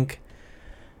Culture Inc.,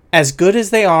 as good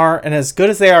as they are, and as good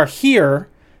as they are here,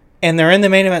 and they're in the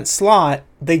main event slot,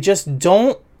 they just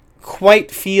don't quite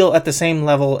feel at the same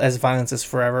level as Violence is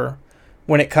Forever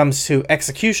when it comes to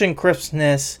execution,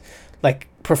 crispness, like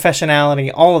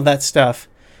professionality, all of that stuff,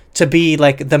 to be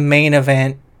like the main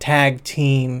event tag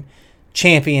team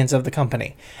champions of the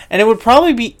company. And it would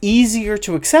probably be easier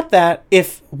to accept that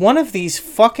if one of these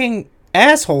fucking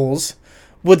assholes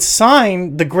would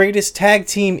sign the greatest tag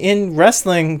team in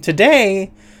wrestling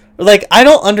today. Like, I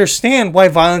don't understand why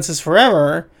Violence is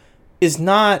Forever is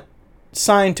not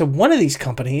signed to one of these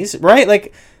companies, right?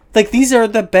 Like these are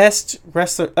the best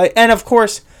wrestlers. And of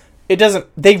course,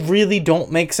 they really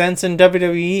don't make sense in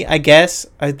WWE, I guess.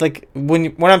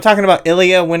 When I'm talking about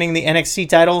Ilya winning the NXT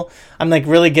title, I'm like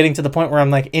really getting to the point where I'm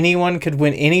like, anyone could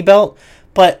win any belt,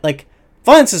 but like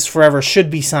Violence is Forever should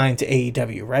be signed to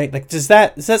AEW, right? Like, does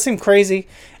that seem crazy?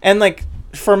 And like,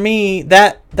 for me,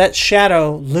 that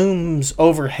shadow looms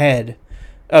overhead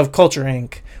of Culture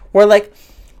Inc., where like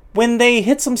when they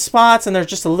hit some spots and they're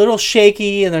just a little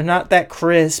shaky and they're not that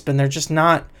crisp and they're just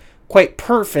not quite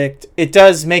perfect, it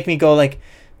does make me go like,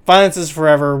 Violence is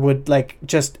Forever would like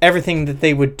just everything that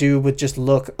they would do would just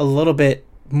look a little bit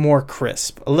more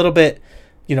crisp, a little bit,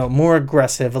 more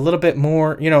aggressive, a little bit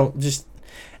more,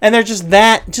 and they're just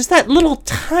that little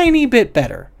tiny bit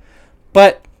better.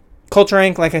 But Culture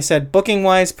Inc., like I said,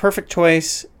 booking-wise, perfect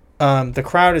choice. The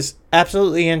crowd is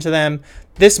absolutely into them.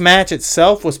 This match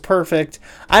itself was perfect.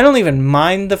 I don't even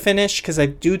mind the finish because I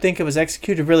do think it was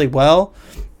executed really well.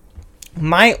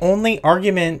 My only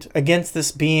argument against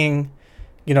this being,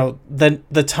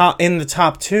 the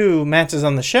top two matches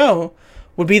on the show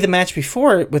would be the match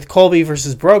before it with Colby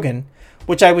versus Brogan,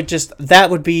 which I would that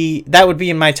would be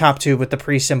in my top two with the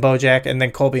Priest and Bojack, and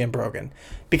then Colby and Brogan,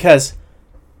 because,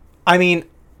 I mean,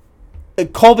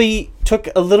 Colby took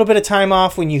a little bit of time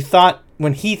off when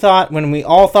we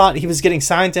all thought he was getting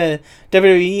signed to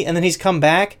WWE, and then he's come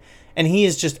back and he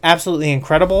is just absolutely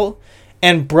incredible.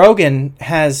 And Brogan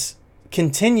has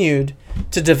continued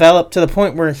to develop to the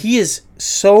point where he is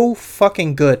so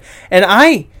fucking good. And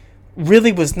I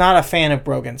really was not a fan of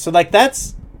Brogan. So like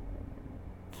that's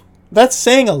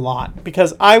saying a lot,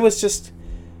 because I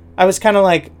was kind of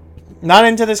like not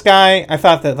into this guy. I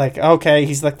thought that like, okay,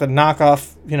 he's like the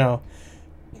knockoff,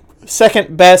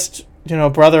 second best,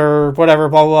 brother or whatever,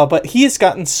 blah, blah, blah. But he has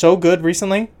gotten so good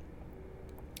recently.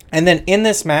 And then in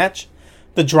this match,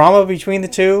 the drama between the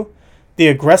two, the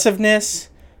aggressiveness,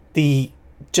 I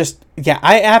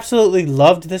absolutely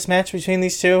loved this match between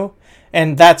these two.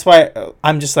 And that's why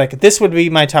I'm just like, this would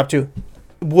be my top two.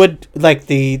 Would like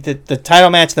the title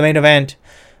match, the main event,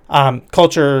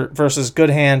 Culture versus Good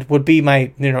Hand would be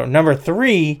my number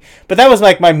 3, but that was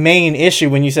like my main issue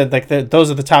when you said like those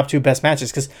are the top 2 best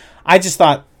matches, because I just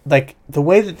thought like the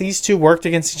way that these two worked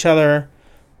against each other,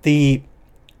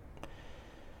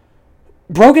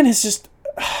 Brogan is just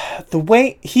the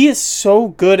way he is so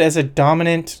good as a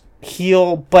dominant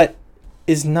heel, but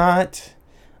is not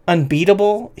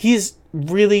unbeatable. He is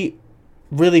really,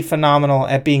 really phenomenal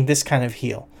at being this kind of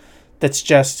heel. That's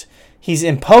just, he's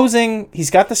imposing.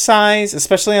 He's got the size,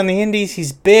 especially on the indies.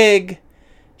 He's big.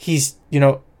 He's,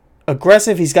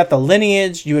 aggressive. He's got the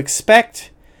lineage. You expect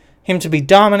him to be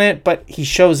dominant, but he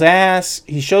shows ass.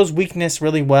 He shows weakness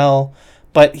really well,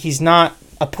 but he's not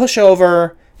a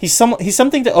pushover. He's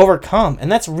something to overcome,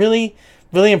 and that's really,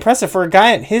 really impressive for a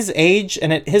guy at his age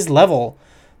and at his level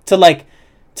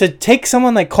to take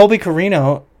someone like Colby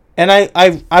Corino. And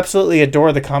I absolutely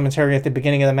adore the commentary at the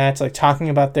beginning of the match, like talking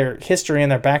about their history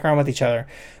and their background with each other.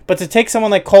 But to take someone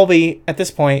like Colby at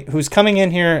this point, who's coming in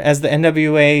here as the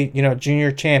NWA,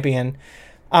 junior champion,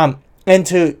 and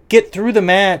to get through the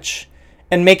match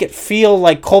and make it feel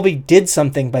like Colby did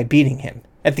something by beating him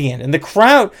at the end. And the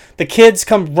crowd, the kids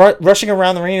come rushing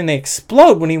around the ring and they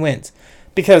explode when he wins.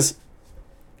 Because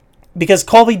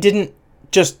Colby didn't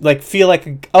just like feel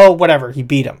like, oh, whatever, he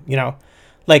beat him,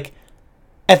 Like,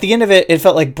 at the end of it, it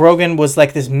felt like Brogan was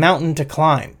like this mountain to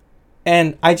climb.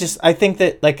 And I think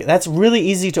that like that's really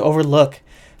easy to overlook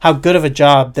how good of a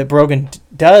job that Brogan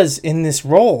does in this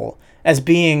role as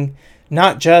being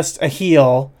not just a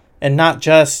heel and not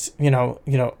just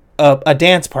a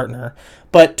dance partner,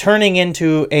 but turning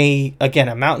into a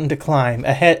mountain to climb,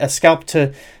 a scalp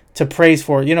to praise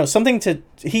for, something to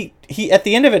he at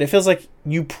the end of it feels like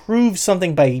you prove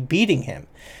something by beating him.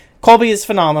 Colby is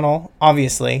phenomenal,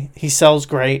 obviously. He sells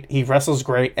great, he wrestles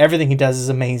great, everything he does is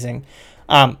amazing.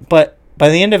 But by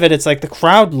the end of it, it's like the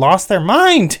crowd lost their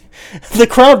mind. The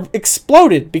crowd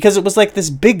exploded because it was like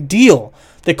this big deal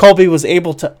that Colby was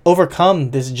able to overcome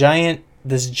this giant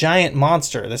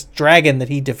monster, this dragon that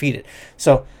he defeated.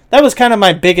 So that was kind of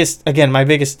my biggest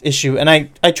issue. And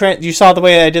you saw the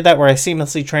way I did that, where I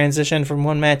seamlessly transitioned from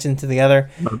one match into the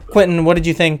other. Quentin, what did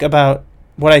you think about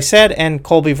what I said and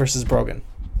Colby versus Brogan?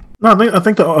 No, I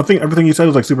think everything you said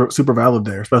was like super valid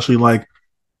there, especially like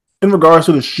in regards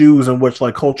to the shoes in which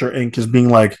like Culture Inc. is being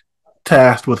like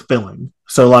tasked with filling.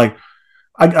 So like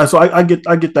I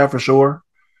get that for sure.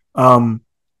 And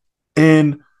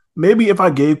maybe if I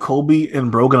gave Colby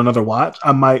and Brogan another watch,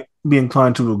 I might be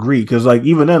inclined to agree, because like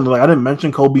even then, like I didn't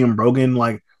mention Colby and Brogan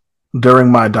like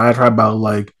during my diatribe about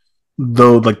like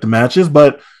the matches,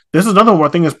 but this is another one I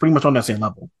think is pretty much on that same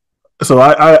level. So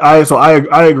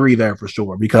I agree there for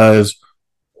sure, because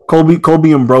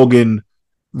Colby and Brogan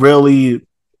really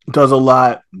does a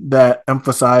lot that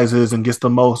emphasizes and gets the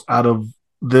most out of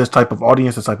this type of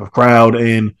audience, this type of crowd,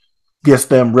 and gets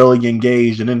them really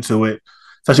engaged and into it,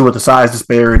 especially with the size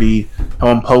disparity, how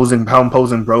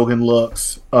imposing Brogan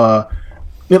looks.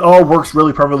 It all works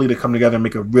really perfectly to come together and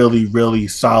make a really, really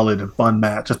solid and fun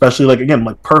match, especially like, again,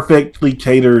 like perfectly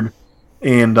catered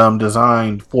and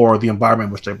designed for the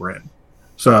environment which they were in.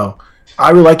 So I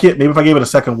really like it. Maybe if I gave it a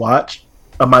second watch,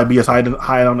 I might be as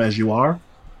high on it as you are,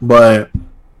 but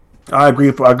I agree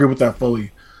with that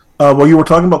fully. While you were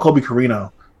talking about Colby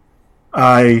Corino,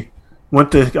 I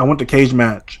went to Cage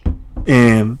Match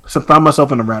and found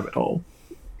myself in a rabbit hole.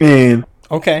 And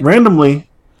randomly,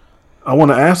 I want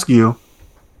to ask you,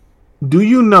 do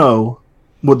you know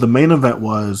what the main event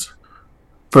was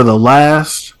for the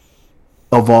last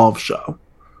Evolve show?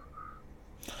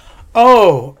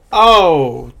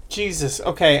 Oh, Jesus.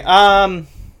 Okay.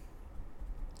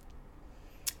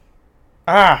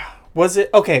 Was it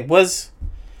okay? Was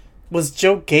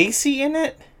Joe Gacy in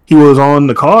it? He was on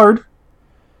the card.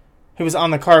 He was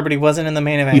on the card, but he wasn't in the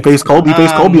main event. He faced Colby.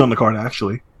 Colby on the card,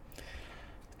 actually.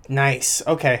 Nice.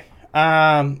 Okay.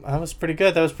 That was pretty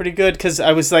good. Because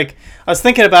I was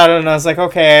thinking about it, and I was like,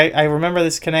 okay, I remember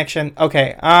this connection.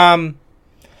 Okay.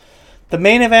 The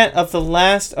main event of the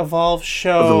last Evolve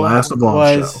show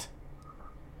was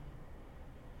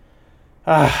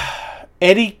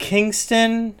Eddie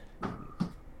Kingston.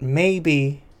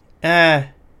 Maybe. No,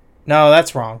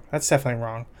 that's wrong. That's definitely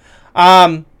wrong.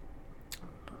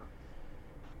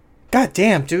 God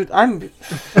damn, dude. I'm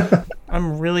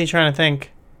really trying to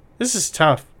think. This is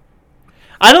tough.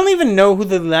 I don't even know who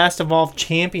the last Evolve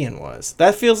champion was.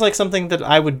 That feels like something that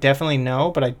I would definitely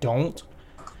know, but I don't.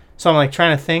 So I'm like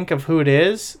trying to think of who it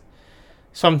is.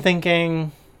 So I'm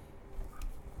thinking,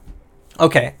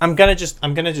 okay, I'm gonna just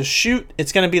shoot.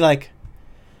 It's gonna be like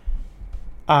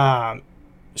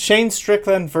Shane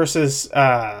Strickland versus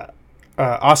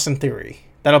Austin Theory.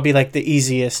 That'll be like the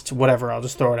easiest whatever. I'll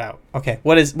just throw it out. Okay,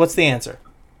 what's the answer?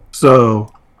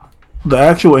 So the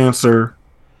actual answer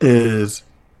is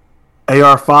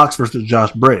AR Fox versus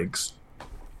Josh Briggs.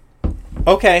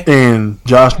 Okay. And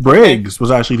Josh Briggs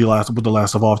was actually the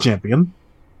last Evolve champion.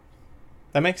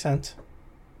 That makes sense.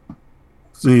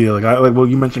 So yeah,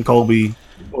 you mentioned Colby.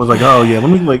 I was like, oh yeah, let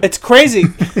me like. It's crazy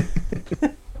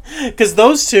because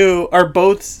those two are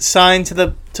both signed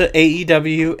to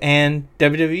AEW and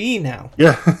WWE now.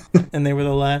 Yeah. And they were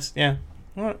the last. Yeah.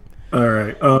 All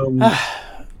right.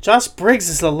 Josh Briggs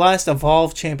is the last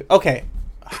Evolve champion. Okay.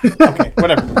 Okay.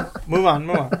 Whatever. Move on.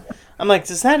 I'm like,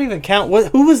 does that even count?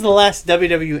 Who was the last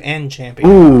WWN champion?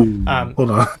 Ooh,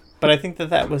 hold on. But I think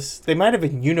that was... They might have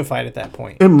been unified at that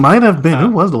point. It might have been.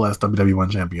 Who was the last WWN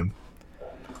champion?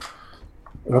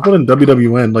 If I put in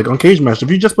WWN, like on Cage Match, if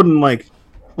you just put in like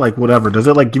whatever, does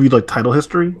it like give you like title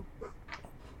history?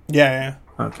 Yeah.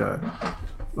 Okay.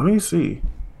 Let me see.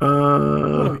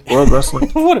 World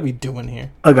Wrestling. What are we doing here?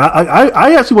 Like,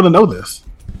 I actually want to know this.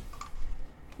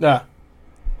 Yeah.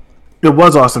 It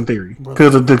was Austin Theory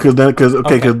because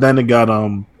then it got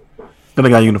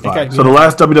unified. So the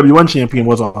last WWN champion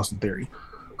was Austin Theory,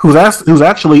 who's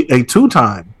actually a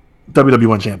 2-time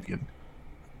WWN champion.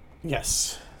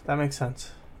 Yes, that makes sense.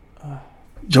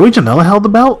 Joey Janela held the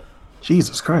belt.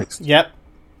 Jesus Christ. Yep,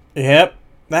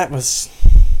 that was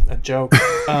a joke.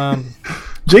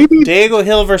 Diego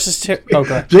Hill versus okay.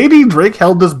 JD Drake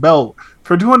held this belt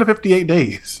for 258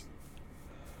 days.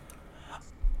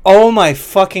 Oh my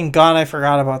fucking god, I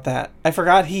forgot about that. I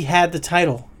forgot he had the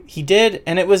title. He did,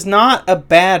 and it was not a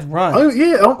bad run. Oh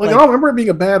yeah, I don't remember it being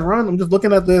a bad run. I'm just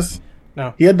looking at this.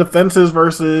 No. He had defenses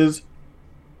versus.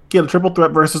 He had a triple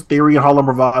threat versus Theory and Harlem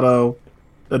Bravado,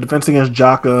 a defense against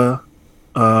Jaka,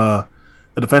 a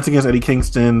defense against Eddie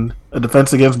Kingston, a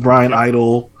defense against Brian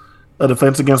Idol, a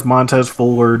defense against Montez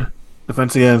Ford,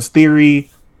 defense against Theory,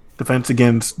 defense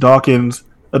against Dawkins,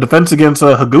 a defense against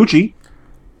Higuchi.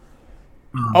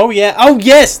 Oh yeah. Oh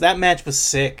yes, that match was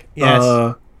sick.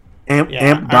 Yes.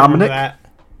 Amp Dominic.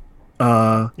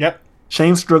 Yep.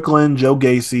 Shane Strickland, Joe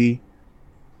Gacy.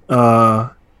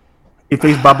 He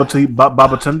faced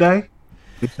Babatunde.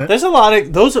 There's a lot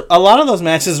of those. A lot of those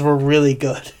matches were really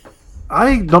good.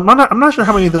 I'm not sure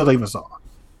how many of those I even saw.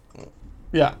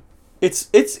 Yeah, it's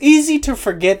easy to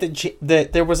forget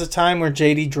that there was a time where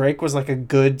JD Drake was like a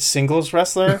good singles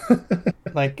wrestler.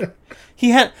 Like he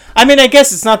had. I mean, I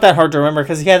guess it's not that hard to remember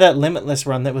because he had that Limitless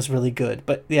run that was really good.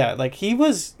 But yeah, like he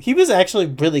was actually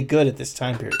really good at this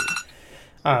time period.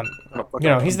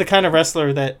 He's the kind of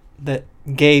wrestler that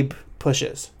Gabe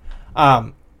pushes.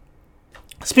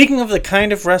 Speaking of the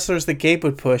kind of wrestlers that Gabe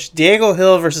would push, Diego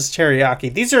Hill versus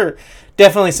Teriyaki. These are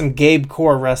definitely some Gabe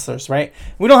core wrestlers, right?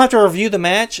 We don't have to review the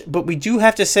match, but we do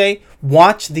have to say,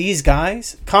 watch these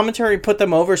guys. Commentary put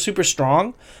them over super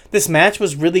strong. This match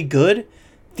was really good.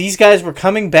 These guys were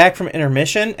coming back from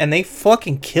intermission, and they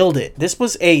fucking killed it. This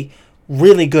was a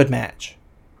really good match.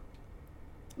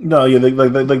 No, yeah,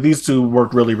 like these two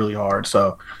worked really, really hard.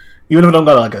 So even if I don't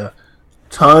got like a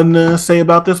ton to say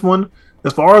about this one,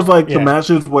 as far as like the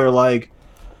matches where like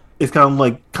it's kind of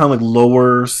like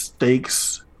lower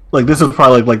stakes, like this is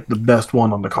probably like the best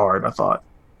one on the card. I thought.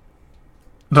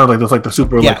 No, like there's like the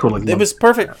super cool. Like it was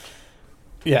perfect.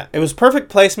 Yeah, it was perfect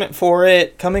placement for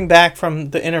it. Coming back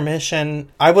from the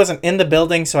intermission, I wasn't in the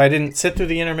building, so I didn't sit through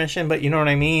the intermission. But you know what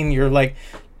I mean. You're like,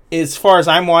 as far as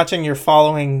I'm watching, you're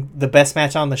following the best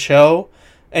match on the show,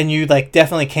 and you like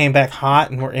definitely came back hot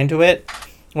and were into it.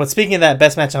 Well, speaking of that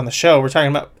best match on the show, we're talking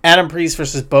about Adam Priest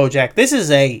versus Bojack. This is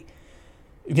a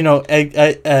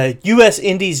U.S.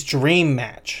 Indies dream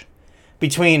match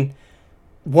between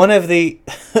one of the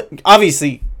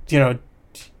obviously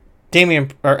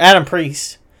Damian or Adam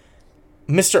Priest,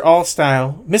 Mr. All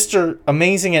Style, Mr.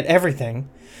 Amazing at everything,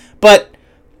 but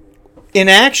in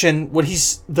action, what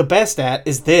he's the best at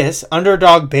is this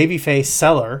underdog babyface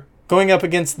seller going up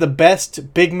against the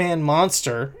best big man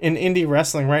monster in indie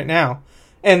wrestling right now.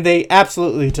 And they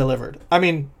absolutely delivered. I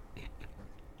mean,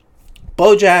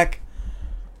 Bojack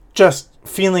just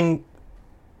feeling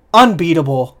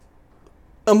unbeatable,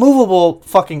 immovable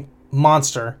fucking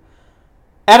monster.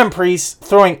 Adam Priest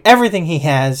throwing everything he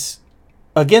has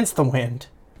against the wind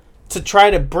to try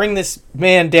to bring this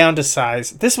man down to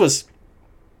size. This was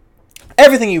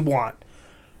everything you want.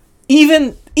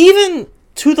 Even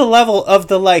to the level of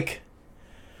the like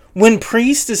when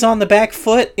Priest is on the back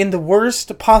foot in the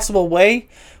worst possible way,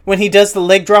 when he does the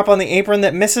leg drop on the apron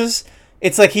that misses,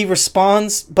 it's like he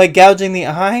responds by gouging the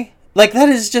eye. Like, that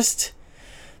is just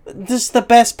the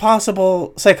best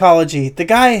possible psychology. The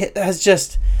guy has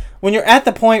just, when you're at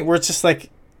the point where it's just like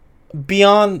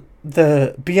beyond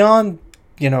the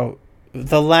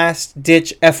last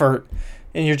ditch effort,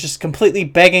 and you're just completely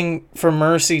begging for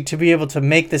mercy to be able to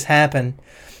make this happen,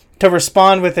 to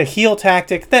respond with a heel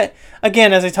tactic that,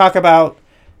 again, as I talk about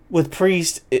with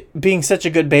Priest being such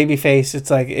a good babyface, it's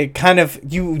like it kind of,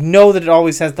 that it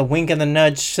always has the wink and the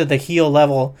nudge to the heel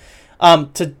level,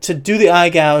 to do the eye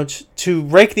gouge, to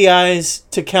rake the eyes,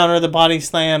 to counter the body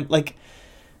slam. Like,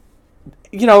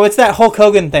 it's that Hulk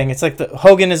Hogan thing. It's like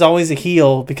Hogan is always a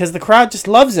heel because the crowd just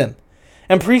loves him.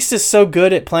 And Priest is so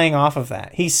good at playing off of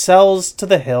that. He sells to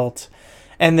the hilt,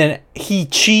 and then he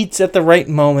cheats at the right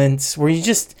moments where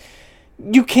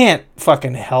you can't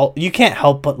fucking help. You can't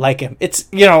help but like him. It's,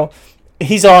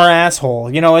 he's our asshole.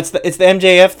 It's the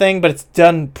MJF thing, but it's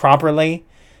done properly.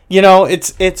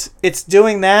 It's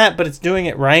doing that, but it's doing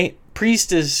it right.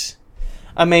 Priest is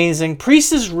amazing.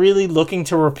 Priest is really looking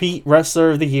to repeat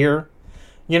Wrestler of the Year.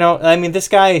 I mean, this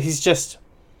guy, he's just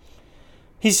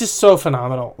so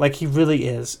phenomenal. Like, he really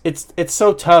is. It's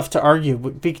so tough to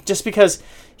argue just because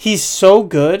he's so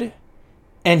good.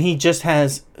 And he just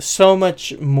has so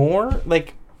much more.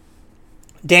 Like,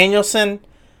 Danielson,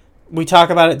 we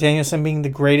talk about it, Danielson being the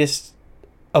greatest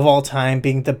of all time,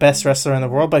 being the best wrestler in the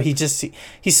world, but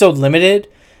he's so limited.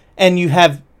 And you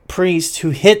have Priest,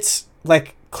 who hits,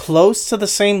 like, close to the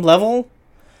same level,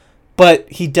 but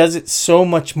he does it so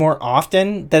much more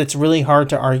often that it's really hard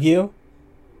to argue,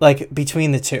 like,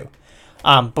 between the two.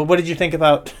 But what did you think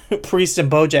about Priest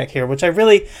and Bojack here? Which I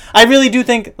really do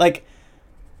think, like,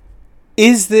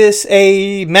 Is this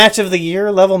a match of the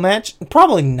year level match?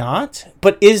 Probably not.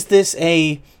 But is this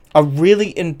a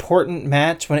really important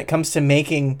match when it comes to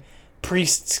making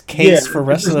Priest's case for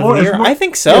Wrestler of the Year? I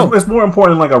think so. It's more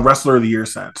important in like a Wrestler of the Year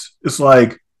sense. It's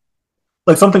like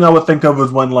something I would think of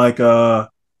as when like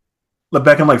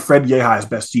back in like Fred Yehai's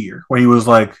best year, where he was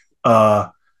like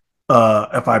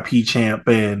FIP champ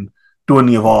and doing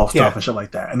the Evolve stuff and shit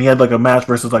like that. And he had like a match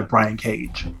versus like Brian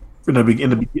Cage in the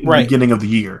beginning of the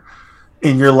year.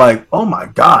 And you're like, oh my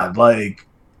God, like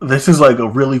this is like a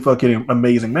really fucking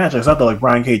amazing match. It's not that like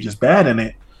Brian Cage is bad in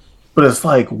it, but it's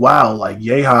like, wow, like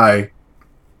Yehai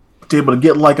to be able to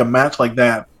get like a match like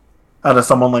that out of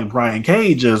someone like Brian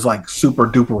Cage is like super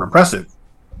duper impressive.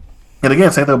 And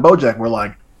again, same thing with Bojack. We're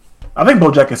like, I think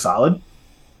Bojack is solid.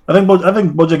 I think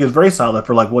Bojack is very solid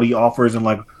for like what he offers and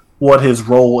like what his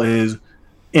role is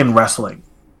in wrestling.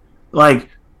 Like,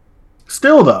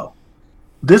 still though,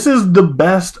 this is the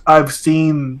best I've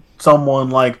seen someone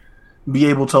like be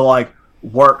able to like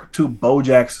work to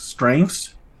Bojack's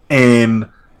strengths and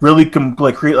really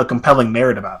create a compelling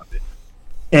narrative out of it.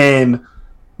 And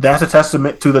that's a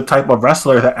testament to the type of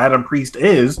wrestler that Adam Priest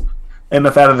is, and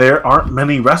the fact that there aren't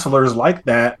many wrestlers like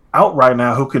that out right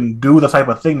now who can do the type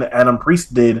of thing that Adam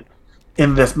Priest did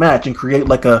in this match and create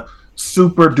like a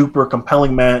super duper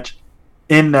compelling match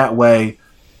in that way,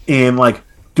 and like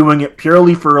doing it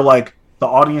purely for like the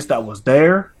audience that was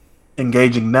there,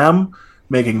 engaging them,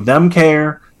 making them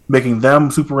care, making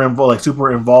them super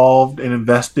involved and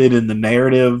invested in the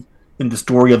narrative, in the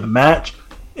story of the match,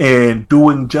 and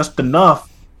doing just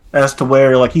enough as to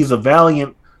where like he's a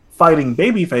valiant fighting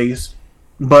babyface,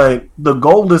 but the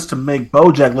goal is to make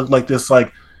Bojack look like this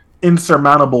like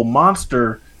insurmountable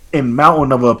monster and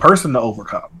mountain of a person to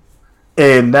overcome.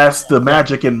 And that's the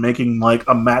magic in making like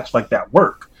a match like that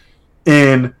work.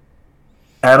 And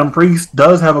Adam Priest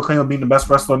does have a claim of being the best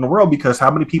wrestler in the world, because how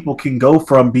many people can go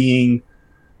from being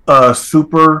a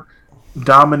super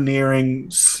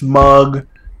domineering, smug,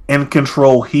 in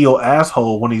control heel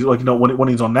asshole when he's like, when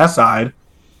he's on that side,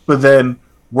 but then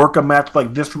work a match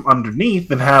like this from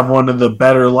underneath and have one of the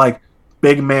better like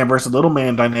big man versus little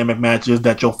man dynamic matches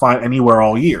that you'll find anywhere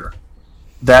all year.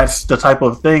 That's the type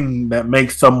of thing that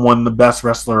makes someone the best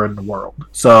wrestler in the world.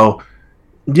 So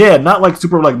yeah, not like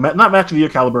super like not match of the year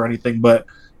caliber or anything, but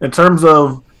in terms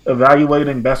of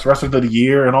evaluating best wrestlers of the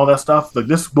year and all that stuff, like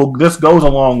this goes a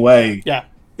long way. Yeah.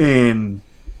 In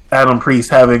Adam Priest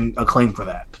having a claim for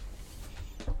that.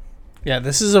 Yeah,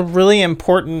 this is a really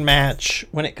important match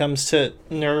when it comes to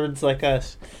nerds like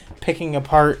us picking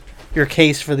apart your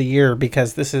case for the year,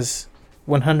 because this is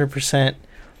 100%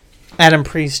 Adam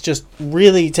Priest just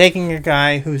really taking a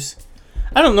guy who's,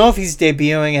 I don't know if he's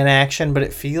debuting in action, but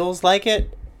it feels like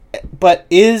it, but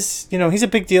is, he's a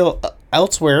big deal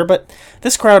elsewhere, but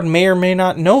this crowd may or may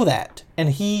not know that, and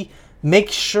he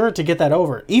makes sure to get that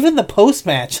over. Even the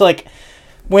post-match, like,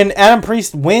 when Adam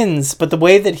Priest wins, but the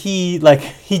way that he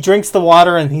drinks the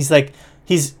water and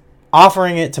he's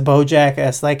offering it to Bojack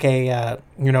as like a,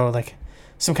 like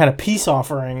some kind of peace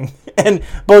offering, and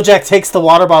Bojack takes the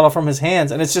water bottle from his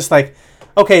hands, and it's just like,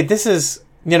 okay, this is,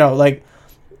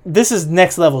 this is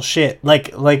next level shit.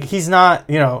 Like he's not,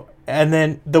 and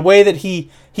then the way that he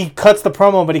cuts the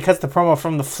promo, but he cuts the promo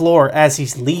from the floor as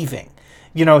he's leaving.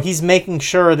 He's making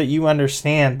sure that you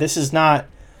understand this is not,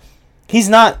 he's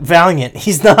not valiant.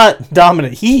 He's not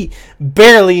dominant. He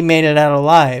barely made it out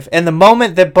alive. And the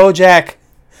moment that Bojack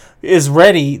is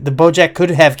ready, the Bojack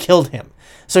could have killed him.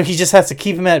 So he just has to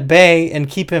keep him at bay and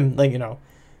keep him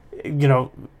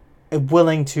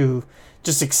willing to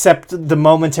just accept the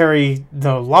momentary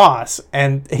loss,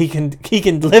 and he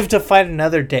can live to fight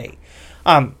another day.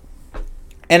 And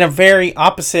a very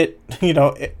opposite,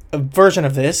 version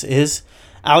of this is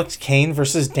Alex Kane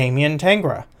versus Damian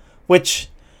Tangra, which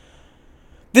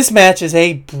this match is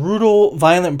a brutal,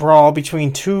 violent brawl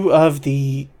between two of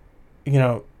the,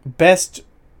 best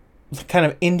kind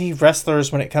of indie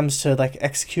wrestlers when it comes to like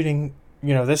executing,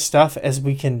 this stuff as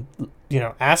we can,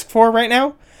 ask for right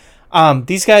now.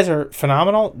 These guys are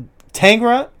phenomenal.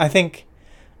 Tangra, I think,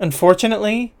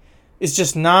 unfortunately, is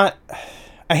just not,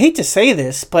 I hate to say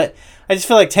this, but I just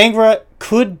feel like Tangra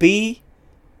could be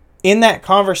in that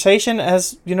conversation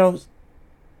as,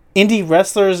 indie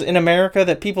wrestlers in America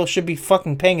that people should be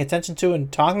fucking paying attention to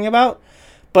and talking about,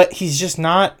 but he's just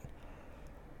not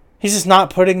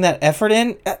putting that effort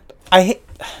in.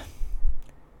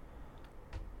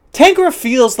 Tangra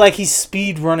feels like he's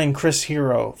speed running Chris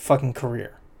Hero fucking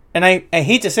career. And I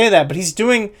hate to say that, but he's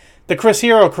doing the Chris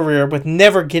Hero career with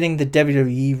never getting the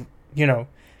WWE,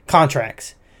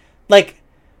 contracts. Like,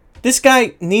 this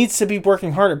guy needs to be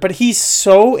working harder, but he's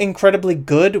so incredibly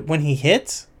good when he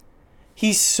hits.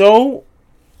 he's so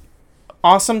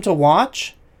awesome to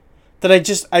watch that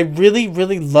I really,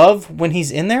 really love when he's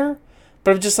in there.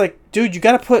 But I'm just like, dude, you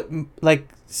got to put like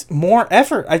more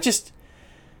effort.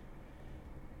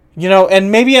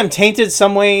 And maybe I'm tainted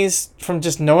some ways from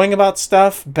just knowing about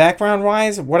stuff background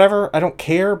wise, whatever. I don't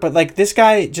care. But like, this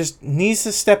guy just needs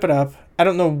to step it up. I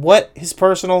don't know what his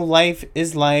personal life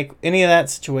is like, any of that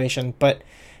situation, but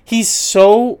he's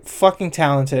so fucking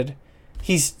talented.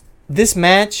 This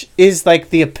match is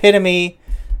like the epitome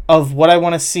of what I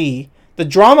want to see. The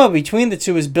drama between the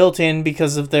two is built in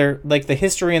because of their like the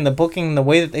history and the booking and the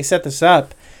way that they set this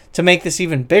up to make this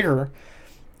even bigger.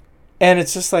 And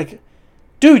it's just like,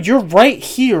 dude, you're right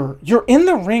here. You're in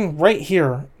the ring right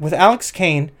here with Alex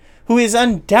Kane, who is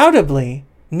undoubtedly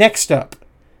next up.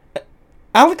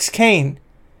 Alex Kane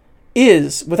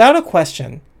is, without a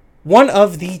question, one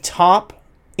of the top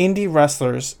indie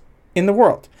wrestlers in the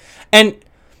world. And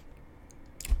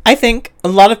I think a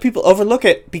lot of people overlook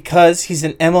it because he's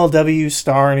an MLW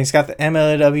star and he's got the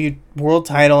MLW world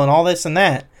title and all this and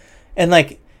that. And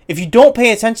like, if you don't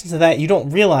pay attention to that, you don't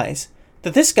realize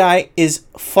that this guy is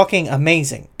fucking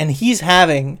amazing. And he's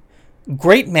having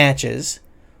great matches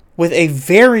with a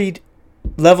varied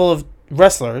level of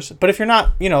wrestlers. But if you're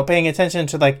not, paying attention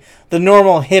to like the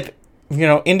normal hip,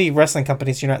 indie wrestling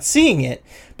companies, you're not seeing it.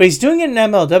 But he's doing it in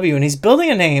MLW and he's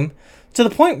building a name to the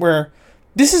point where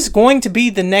this is going to be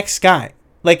the next guy.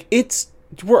 Like,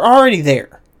 we're already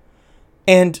there.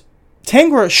 And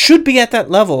Tangra should be at that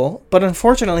level, but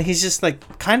unfortunately, he's just,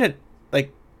 like, kind of,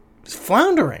 like,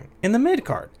 floundering in the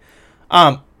mid-card.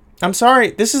 I'm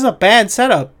sorry, this is a bad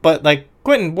setup, but, like,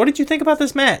 Quentin, what did you think about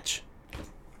this match?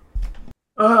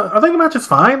 I think the match is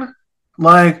fine.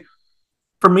 Like,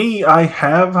 for me, I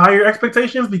have higher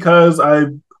expectations because I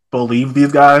believe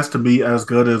these guys to be as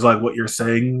good as, like, what you're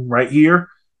saying right here.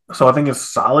 So I think it's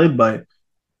solid, but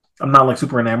I'm not like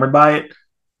super enamored by it.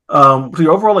 So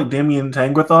your overall like Damien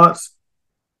Tangra thoughts?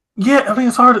 Yeah, I mean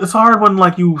it's hard. It's hard when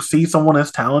like you see someone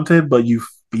as talented, but you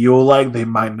feel like they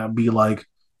might not be like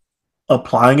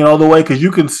applying it all the way because you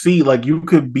can see like you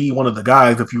could be one of the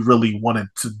guys if you really wanted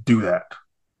to do that.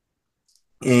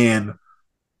 And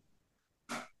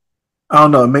I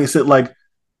don't know, it makes it like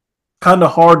kind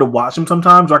of hard to watch him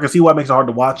sometimes. Or I can see why it makes it hard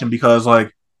to watch him because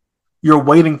like you're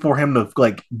waiting for him to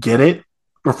like get it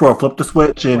before a flip to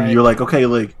switch, and You're like, okay,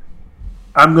 like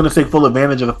I'm gonna take full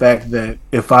advantage of the fact that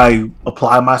if I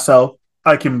apply myself,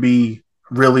 I can be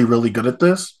really, really good at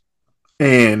this,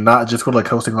 and not just go like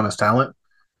coasting on his talent.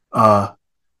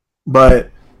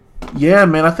 But yeah,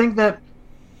 man, I think that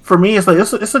for me, it's like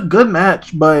it's a good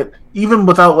match, but even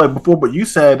without like before what you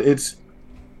said,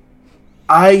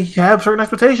 I have certain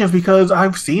expectations because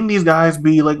I've seen these guys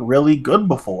be like really good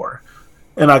before.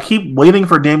 And I keep waiting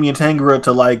for Damien Tangra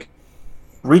to, like,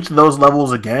 reach those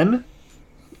levels again.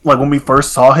 Like, when we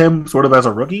first saw him sort of as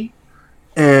a rookie.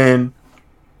 And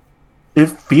it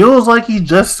feels like he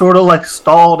just sort of, like,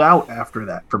 stalled out after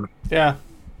that for me. Yeah.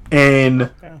 And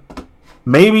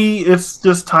maybe it's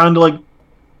just time to, like,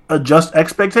 adjust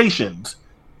expectations.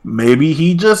 Maybe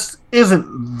he just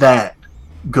isn't that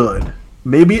good.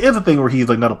 Maybe it is a thing where he's,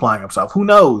 like, not applying himself. Who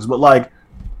knows? But, like,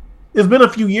 it's been a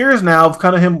few years now of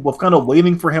kind of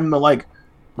waiting for him to like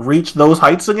reach those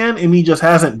heights again, and he just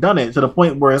hasn't done it to the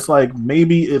point where it's like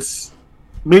maybe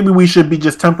we should be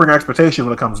just tempering our expectation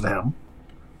when it comes to him.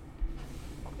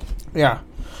 Yeah,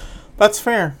 that's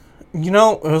fair. It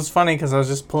was funny because I was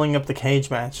just pulling up the cage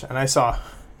match and I saw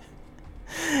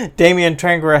Damien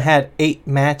Tangra had 8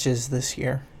 matches this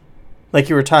year, like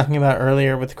you were talking about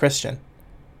earlier with Christian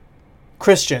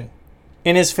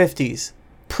in his 50s.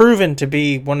 Proven to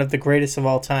be one of the greatest of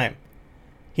all time.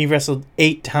 He wrestled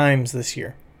 8 times this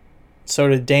year. So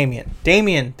did Damien.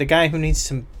 Damien, the guy who needs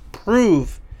to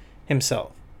prove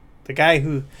himself. The guy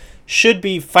who should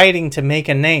be fighting to make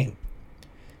a name.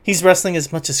 He's wrestling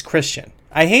as much as Christian.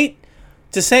 I hate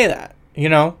to say that,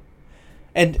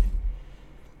 And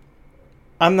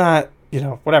I'm not,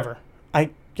 whatever. I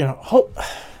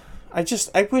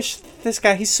wish this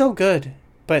guy, he's so good.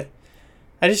 But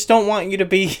I just don't want you to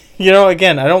be,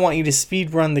 again, I don't want you to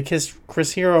speed run the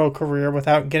Chris Hero career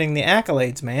without getting the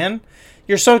accolades, man.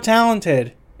 You're so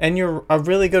talented, and you're a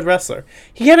really good wrestler.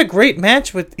 He had a great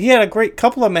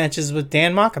couple of matches with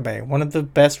Dan Makabe, one of the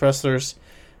best wrestlers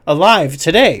alive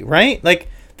today, right? Like,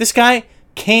 this guy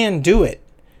can do it.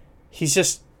 He's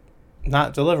just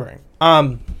not delivering.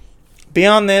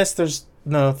 Beyond this, there's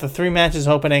the 3 matches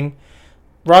opening.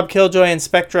 Rob Killjoy and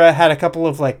Spectra had a couple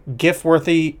of like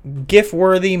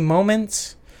gif-worthy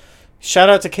moments.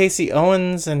 Shout out to Casey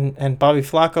Owens and Bobby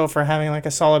Flacco for having like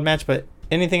a solid match. But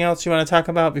anything else you want to talk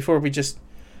about before we just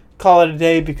call it a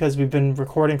day because we've been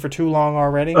recording for too long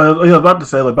already. Yeah, I was about to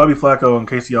say, like, Bobby Flacco and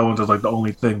Casey Owens is like the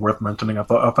only thing worth mentioning. I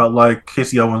felt like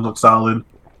Casey Owens looked solid.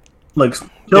 Like,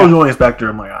 Killjoy is back there.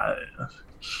 I'm like,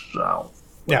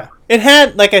 yeah. It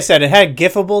had, like I said, it had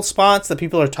gifable spots that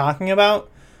people are talking about.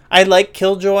 I like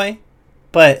Killjoy,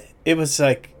 but it was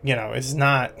like, it's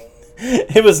not.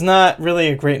 It was not really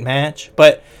a great match,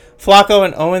 but Flacco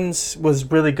and Owens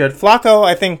was really good. Flacco,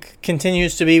 I think,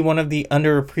 continues to be one of the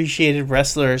underappreciated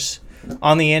wrestlers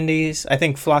on the indies. I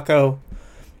think Flacco,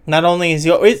 not only is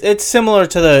it's similar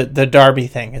to the Darby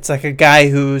thing. It's like a guy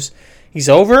he's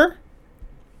over,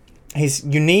 he's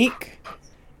unique,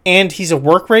 and he's a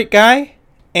work rate guy,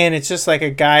 and it's just like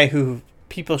a guy who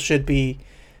people should be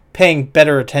paying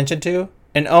better attention to.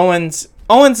 And Owens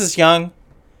is young,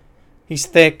 he's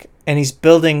thick, and he's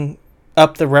building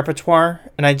up the repertoire,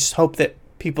 and I just hope that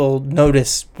people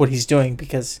notice what he's doing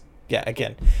because,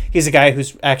 again, he's a guy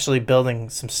who's actually building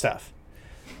some stuff.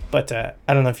 But I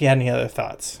don't know if you had any other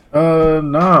thoughts.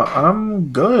 No,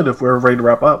 I'm good if we're ready to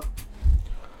wrap up.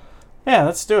 Yeah,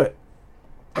 let's do it.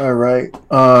 All right.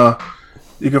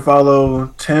 You can follow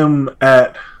Tim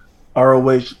at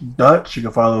ROH Dutch. You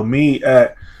can follow me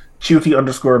at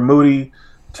QT_Moody.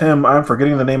 Tim, I'm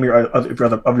forgetting the name of your other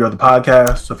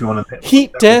podcast. So if you want to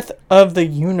Heat Death of the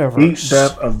Universe. Heat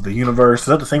Death of the Universe. Is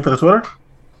that the same for the Twitter?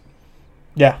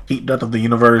 Yeah. Heat Death of the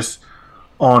Universe.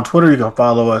 On Twitter, you can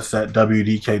follow us at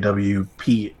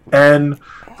WDKWPN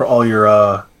for all your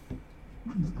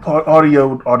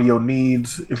audio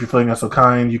needs. If you're feeling us so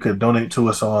kind, you could donate to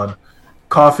us on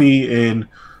Coffee and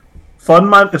fund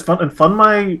my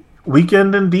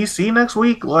weekend in DC next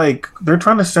week. Like, they're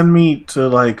trying to send me to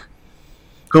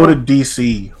go to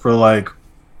DC for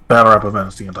battle rap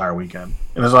events the entire weekend,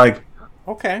 and it's like,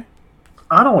 okay,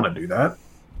 I don't want to do that.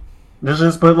 But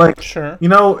sure,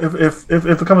 if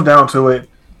it comes down to it,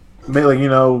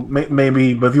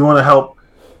 maybe. But if you want to help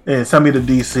and send me to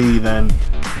DC, then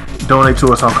donate to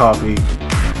us on Coffee.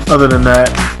 Other than that,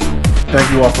 thank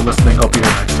you all for listening. Hope you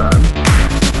hear next time.